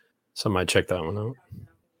 so I might check that one out.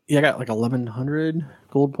 Yeah, I got like 1,100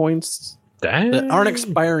 gold points Dang. that aren't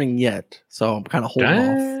expiring yet, so I'm kind of holding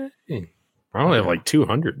off. Dang. I only have like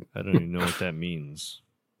 200. I don't even know what that means.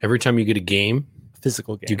 Every time you get a game,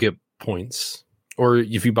 physical game, you get points. Or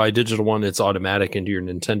if you buy a digital one, it's automatic into your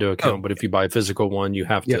Nintendo account. But if you buy a physical one, you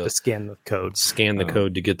have to scan the code. Scan the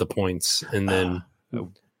code to get the points, and then.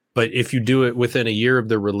 But if you do it within a year of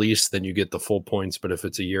the release, then you get the full points. But if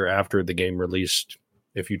it's a year after the game released,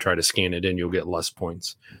 if you try to scan it in, you'll get less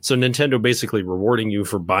points. So Nintendo basically rewarding you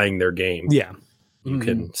for buying their game. Yeah. You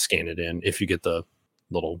can scan it in if you get the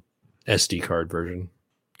little SD card version.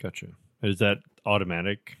 Gotcha. Is that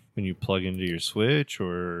automatic when you plug into your Switch,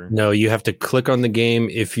 or No, you have to click on the game.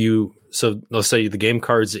 So let's say the game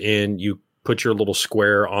card's in, you put your little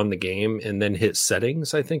square on the game and then hit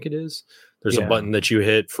settings, I think it is. There's a button that you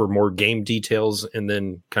hit for more game details, and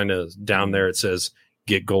then kind of down there it says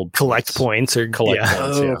get gold collect points or collect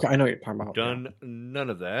points. Oh, Yeah. okay. I know what you're talking about. done none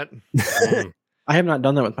of that? I have not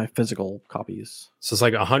done that with my physical copies. So it's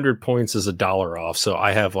like 100 points is $1 off. So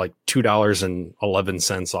I have like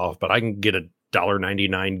 $2.11 off, but I can get a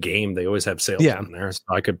 $1.99 game. They always have sales on there. So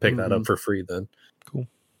I could pick that up for free then. Cool.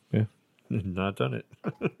 Yeah. Not done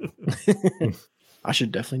it. I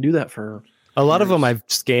should definitely do that for a lot of them I've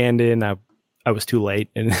scanned in. I was too late,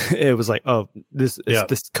 and it was like, oh, this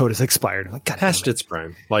code is expired. I'm like, God, past its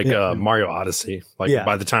prime, like Mario Odyssey. Like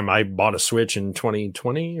by the time I bought a Switch in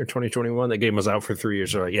 2020 or 2021, that game was out for 3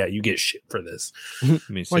 years. They're like, yeah, you get shit for this. I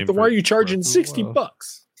mean, Like, then why are you charging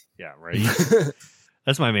 $60? Yeah, right.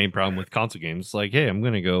 That's my main problem with console games. Like, hey, I'm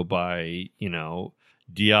gonna go buy,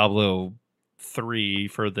 Diablo 3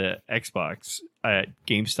 for the Xbox at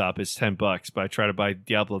GameStop. It's $10, but I try to buy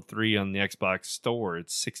Diablo 3 on the Xbox store.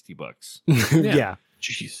 It's $60. Yeah.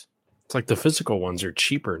 Jeez. It's like the physical ones are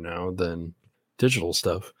cheaper now than digital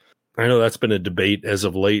stuff. I know that's been a debate as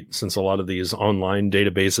of late, since a lot of these online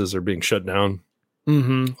databases are being shut down.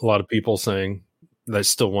 Mm-hmm. A lot of people saying they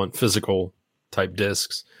still want physical type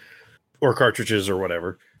discs or cartridges or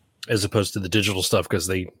whatever, as opposed to the digital stuff, because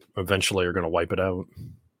they eventually are going to wipe it out.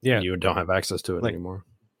 Yeah. You don't have access to it anymore.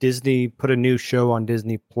 Disney put a new show on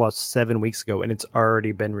Disney Plus 7 weeks ago, and it's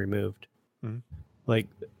already been removed. Mhm. Like,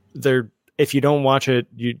 if you don't watch it,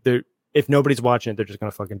 if nobody's watching it, they're just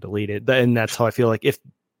gonna fucking delete it. And that's how I feel like if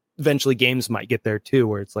eventually games might get there too,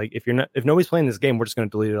 where it's like if nobody's playing this game, we're just gonna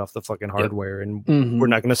delete it off the fucking hardware, and we're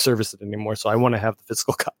not gonna service it anymore. So I want to have the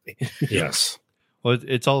physical copy. Yes. Well,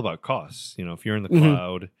 it's all about costs. If you're in the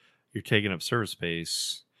cloud, you're taking up server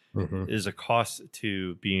space. Is a cost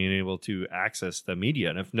to being able to access the media,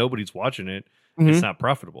 and if nobody's watching it, it's not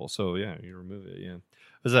profitable. So yeah, you remove it. Yeah,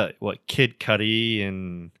 was that what Kid Cudi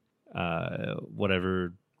and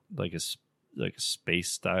whatever, like a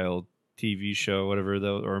space style TV show, whatever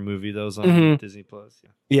those, or a movie those on Disney Plus.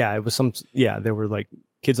 Yeah, it was there were like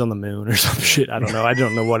kids on the moon or some shit. I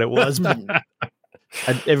don't know what it was, but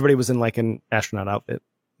everybody was in like an astronaut outfit.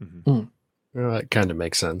 Well, that kind of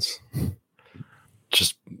makes sense.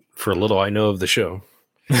 Just for a little I know of the show.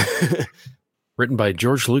 Written by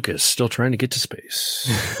George Lucas, still trying to get to space.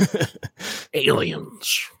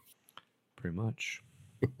 Aliens. Pretty much.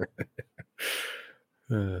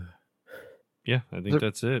 Yeah, I think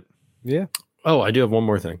that's it. Yeah. Oh, I do have one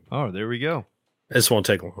more thing. Oh, there we go. This won't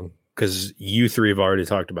take long because you three have already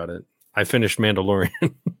talked about it. I finished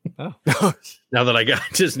Mandalorian. Oh. Now that I got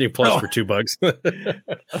Disney Plus for $2.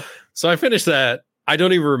 So I finished that. I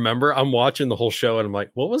don't even remember. I'm watching the whole show and I'm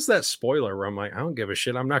like, what was that spoiler? Where I'm like, I don't give a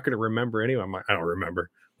shit. I'm not going to remember anyway. I'm like, I don't remember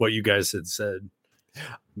what you guys had said.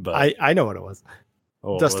 But I know what it was.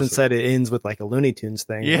 oh, what Dustin was it? said it ends with like a Looney Tunes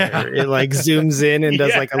thing. Yeah. where it like zooms in and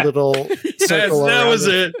does like a little circle. that around was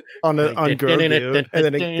it. on Grogu, and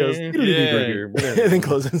then it goes Yeah. and then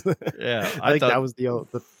closes. Yeah, I think thought that was the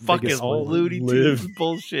fucking biggest one. Looney Tunes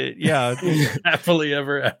bullshit. Yeah, Happily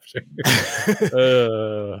ever after.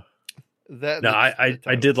 that. No,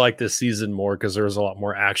 I did like this season more because there was a lot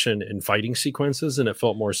more action and fighting sequences, and it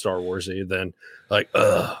felt more Star Warsy than like,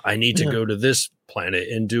 I need to go to this planet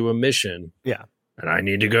and do a mission. Yeah. And I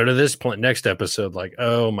need to go to this planet next episode. Like,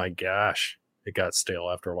 oh my gosh, it got stale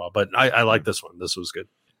after a while. But I like this one. This was good.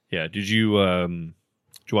 Yeah. Did you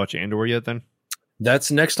watch Andor yet? Then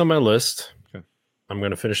That's next on my list. Okay. I'm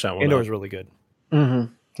going to finish that one. Andor up. was really good.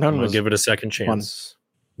 Mm-hmm. I'm going to give it a second chance.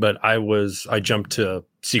 But I jumped to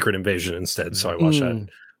Secret Invasion instead, so I watched that.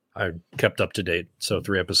 I kept up to date, so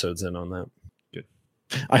 3 episodes in on that. Good.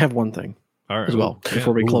 I have one thing All right. as well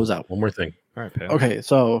before we close out. One more thing. All right, Pam. Okay,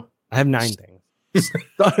 so I have 9 things.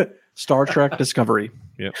 Star Trek Discovery.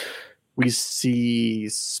 Yep. We see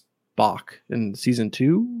Spock in season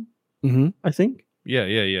 2, I think.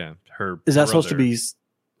 Yeah. Her Is that supposed to brother.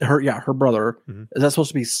 be her? Yeah, her brother. Mhm. Is that supposed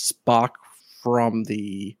to be Spock from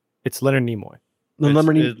the It's Leonard Nimoy.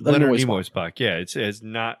 Leonard Leonard Nimoy Nimoy Spock? Yeah,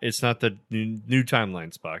 it's not the new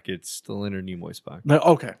timeline Spock. It's the Leonard Nimoy Spock.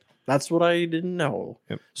 Okay, that's what I didn't know.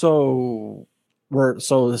 Yep. So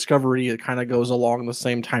Discovery, it kind of goes along the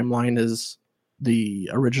same timeline as the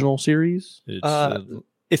original series. It's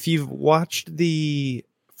If you've watched the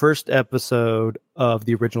first episode of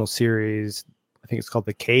the original series, I think it's called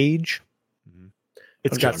The Cage.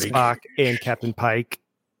 It's got Johnny Spock and Captain Pike,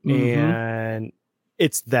 Mhm. and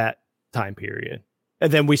it's that time period.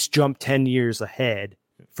 And then we jump 10 years ahead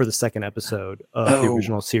for the second episode of the Oh.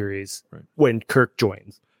 original series Right. when Kirk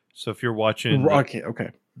joins. so if you're watching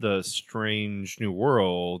Okay. the Strange New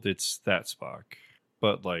World, it's that Spock,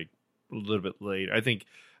 but like a little bit late. I think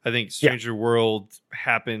Stranger World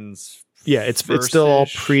happens. Yeah, it's still all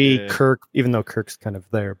first-ish. pre-Kirk, even though Kirk's kind of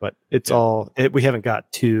there, but it's we haven't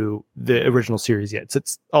got to the original series yet. So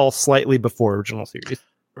it's all slightly before original series.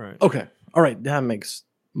 Right. Okay. All right. That makes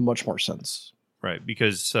much more sense. Right,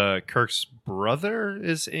 because Kirk's brother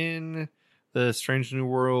is in the Strange New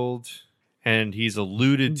World, and he's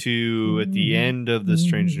alluded to at the end of the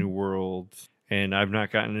Strange New World. And I've not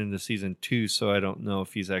gotten into season 2, so I don't know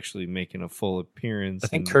if he's actually making a full appearance. I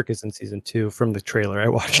think and- Kirk is in season 2 from the trailer I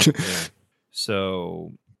watched. Yeah.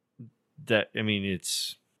 So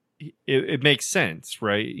it makes sense,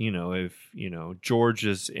 right? If George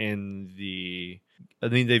is in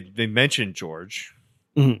they mentioned George.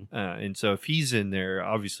 Mhm. And so if he's in there,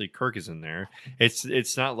 obviously Kirk is in there.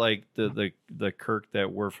 It's not like the Kirk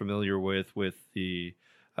that we're familiar with the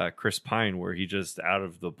Chris Pine, where he just out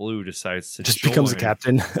of the blue decides to Just becomes a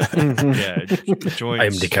captain. Yeah, joins. I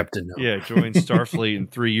am the captain now. Yeah, joins Starfleet in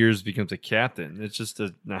 3 years, becomes a captain. It's just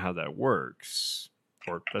not how that works,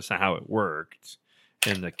 or that's not how it worked.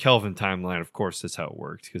 In the Kelvin timeline, of course, that's how it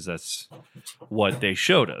worked because that's what they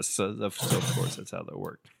showed us. So of course, that's how that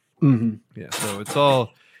worked. Mm-hmm. Yeah, so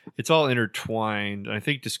it's all intertwined. I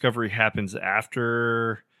think Discovery happens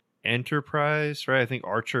after Enterprise, right? I think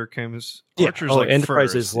Archer comes. Yeah. Archer's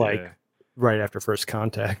Enterprise first, is like yeah. right after First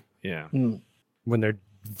Contact Yeah. when they're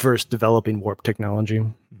first developing warp technology.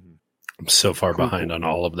 I'm so far behind on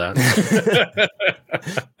all of that.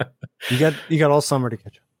 You got all summer to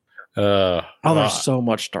catch up. There's so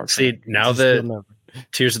much Star Trek. See, now that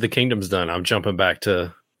Tears of the Kingdom's done, I'm jumping back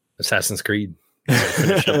to Assassin's Creed.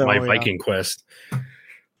 Finish up my Oh, yeah. Viking quest.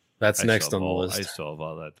 That's I next still on the have all- list. I still have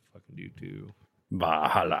all that to fucking do too.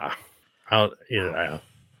 Valhalla. That's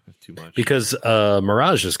too much. Because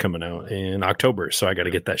Mirage is coming out in October, so I got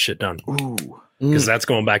to get that shit done. Ooh. Because that's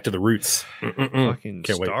going back to the roots. Fucking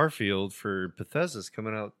Can't wait. Starfield for Bethesda's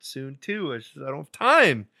coming out soon too. I don't have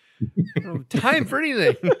time. I don't have time for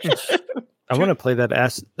anything. I want to play that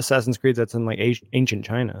Assassin's Creed that's in like ancient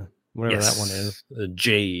China, whatever that one is.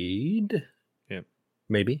 Jade. Yeah.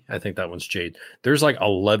 Maybe. I think that one's Jade. There's like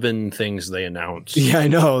 11 things they announced. Yeah, I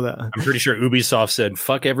know that. I'm pretty sure Ubisoft said,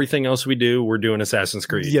 fuck everything else we do. We're doing Assassin's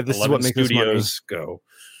Creed. Yeah, this is what makes us money. studios go.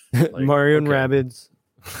 Mario and okay. Rabbids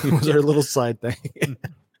was our little side thing.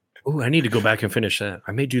 Ooh, I need to go back and finish that.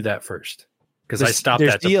 I may do that first. Because I There's- stopped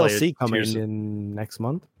there's that to play DLC coming Tears of- in next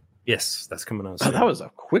month. Yes, that's coming out Oh, soon. that was a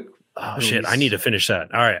quick. Oh shit! I need to finish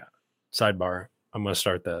that. All right, sidebar. I'm gonna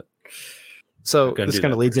start that. So Gonna this do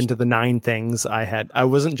kind that of leads first. into the 9 things I had. I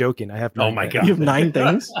wasn't joking. I have 9 Oh my things. God. You have 9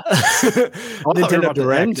 things? Nintendo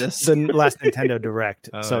Direct, This. the last Nintendo Direct.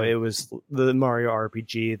 Oh, So yeah. it was the Mario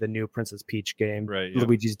RPG, the new Princess Peach game, Right, yeah.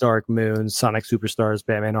 Luigi's Dark Moon, Sonic Superstars,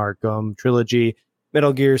 Batman Arkham Trilogy,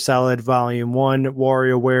 Metal Gear Solid Volume 1,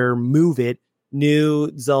 WarioWare Move It,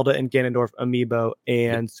 new Zelda and Ganondorf Amiibo,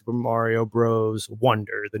 and Super Mario Bros.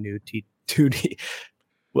 Wonder, the new 2D.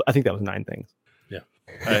 Well, I think that was 9 things.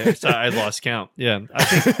 I lost count. Yeah, I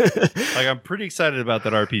think like I'm pretty excited about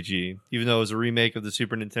that RPG, even though it was a remake of the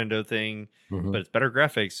Super Nintendo thing, but it's better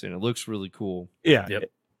graphics and it looks really cool. Yeah.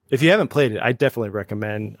 If you haven't played it, I definitely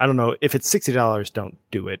recommend. I don't know if it's $60, don't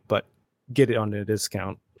do it, but get it on a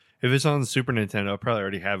discount. If it's on the Super Nintendo, I'll probably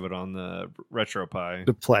already have it on the RetroPie.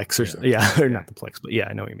 The Plex or something. Yeah, or not the Plex, but yeah,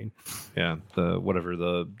 I know what you mean. Yeah,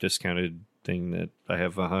 the discounted thing that I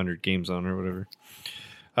have 100 games on or whatever.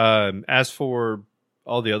 As for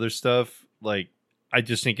all the other stuff, like I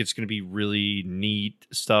just think it's going to be really neat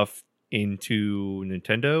stuff into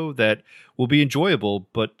Nintendo that will be enjoyable,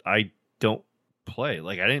 but I don't play.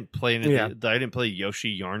 Like I didn't play anything. Yeah. I didn't play Yoshi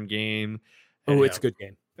Yarn Game. Oh, it's a good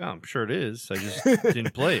game. Yeah, I'm sure it is. I just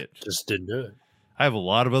didn't play it. Just didn't do it. I have a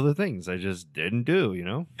lot of other things I just didn't do. You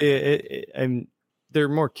know. And they're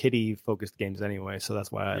more kiddie focused games anyway, so that's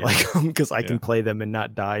why I like them, because I can play them and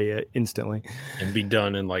not die instantly and be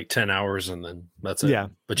done in like 10 hours, and then that's it. Yeah,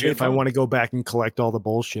 but if I want to go back and collect all the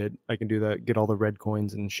bullshit, I can do that. Get all the red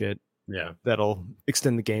coins and shit. Yeah, that'll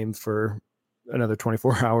extend the game for another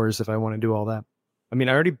 24 hours if I want to do all that. I mean,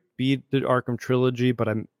 I already beat the Arkham Trilogy, but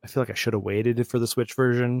I feel like I should have waited for the Switch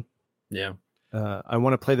version. Yeah, I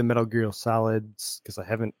want to play the Metal Gear Solids because I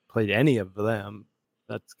haven't played any of them.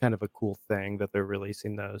 That's kind of a cool thing that they're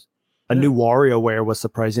releasing those. A new WarioWare was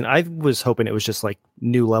surprising. I was hoping it was just like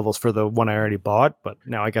new levels for the one I already bought, but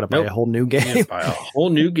now I got to buy a whole new game. Yeah, buy a whole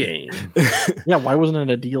new game. Yeah, why wasn't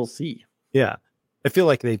it a DLC? Yeah, I feel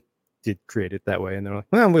like they did create it that way, and they're like,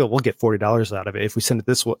 "Well, we'll get $40 out of it if we send it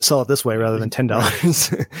this way, sell it this way rather than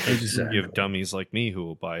 $10." Exactly. You have dummies like me who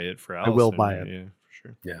will buy it for I Allison. will buy it. Yeah, for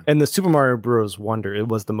sure. Yeah, and the Super Mario Bros. Wonder, it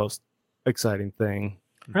was the most exciting thing.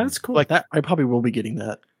 That's cool. Like that, I probably will be getting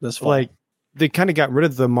that this fall. Like they kind of got rid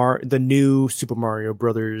of the new Super Mario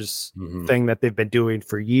Brothers thing that they've been doing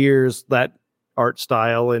for years, that art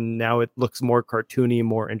style, and now it looks more cartoony,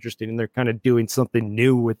 more interesting, and they're kind of doing something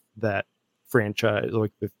new with that franchise,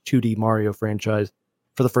 like the 2D Mario franchise,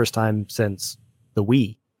 for the first time since the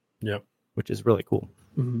Wii. Yep, which is really cool.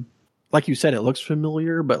 Mm-hmm. Like you said, it looks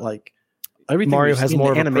familiar, but like everything Mario has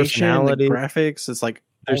more of a animation, personality. the graphics, it's like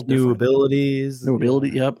there's new abilities. New ability,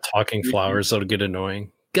 yep. Talking flowers that'll get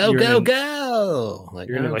annoying. You're in- Go! Like,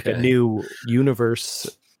 You're in like a okay. new universe,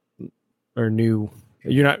 or new.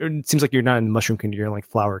 You're not. It seems like you're not in Mushroom Kingdom. You're in like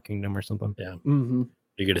Flower Kingdom or something. Yeah, Mm-hmm.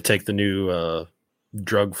 you get to take the new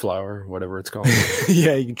drug flower, whatever it's called.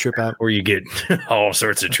 Yeah, you can trip out. Or you get all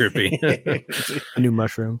sorts of trippy. A new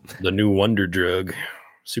mushroom. The new Wonder Drug,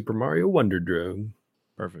 Super Mario Wonder Drug.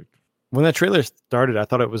 Perfect. When that trailer started, I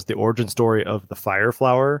thought it was the origin story of the fire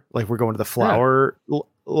flower. Like we're going to the flower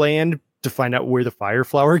land to find out where the fire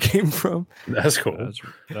flower came from. That's cool.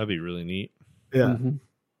 That'd be really neat. Yeah. Mm-hmm.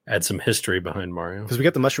 Add some history behind Mario. Because we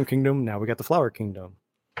got the Mushroom Kingdom, now we got the Flower Kingdom.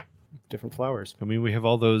 Different flowers. I mean, we have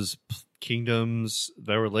all those kingdoms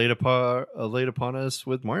that were laid upon us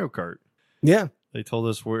with Mario Kart. Yeah. They told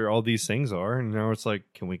us where all these things are, and now it's like,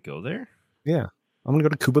 can we go there? Yeah. I'm going to go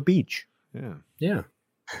to Cuba Beach. Yeah. Yeah.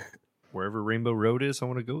 Wherever Rainbow Road is, I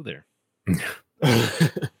want to go there.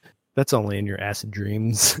 That's only in your acid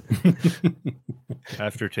dreams.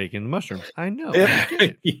 After taking the mushrooms. I know. Yeah. I get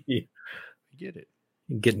it. I get it.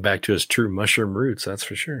 Getting back to his true mushroom roots, that's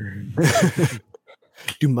for sure.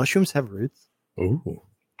 Do mushrooms have roots? Ooh.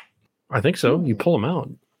 I think so. You pull them out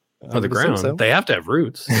of the ground. So. They have to have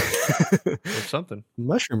roots. Or something.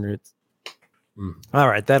 Mushroom roots. All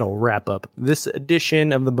right, that'll wrap up this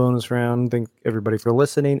edition of the bonus round. Thank everybody for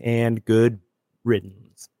listening, and good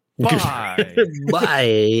riddance. Bye.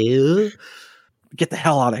 Bye. Get the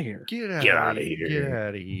hell out of here. Get out of here. Get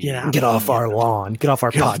out of here. Get off our lawn. Get off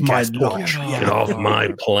our Get off my podcast lawn. porch. Get off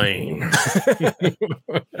my plane.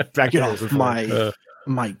 Back Get off my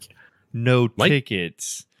mic. No Mike?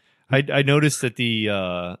 tickets. I noticed that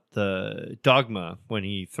the Dogma, when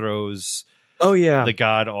he throws Oh yeah. the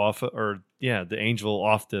god off, or the angel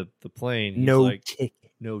off the plane, he's No like, ticket.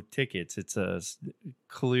 no tickets. It's a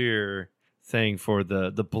clear thing for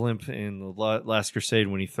the blimp in the Last Crusade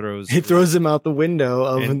when he throws him out the window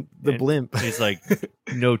of And- the and blimp. He's like,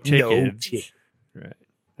 no ticket. ticket. Right.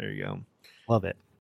 There you go. Love it.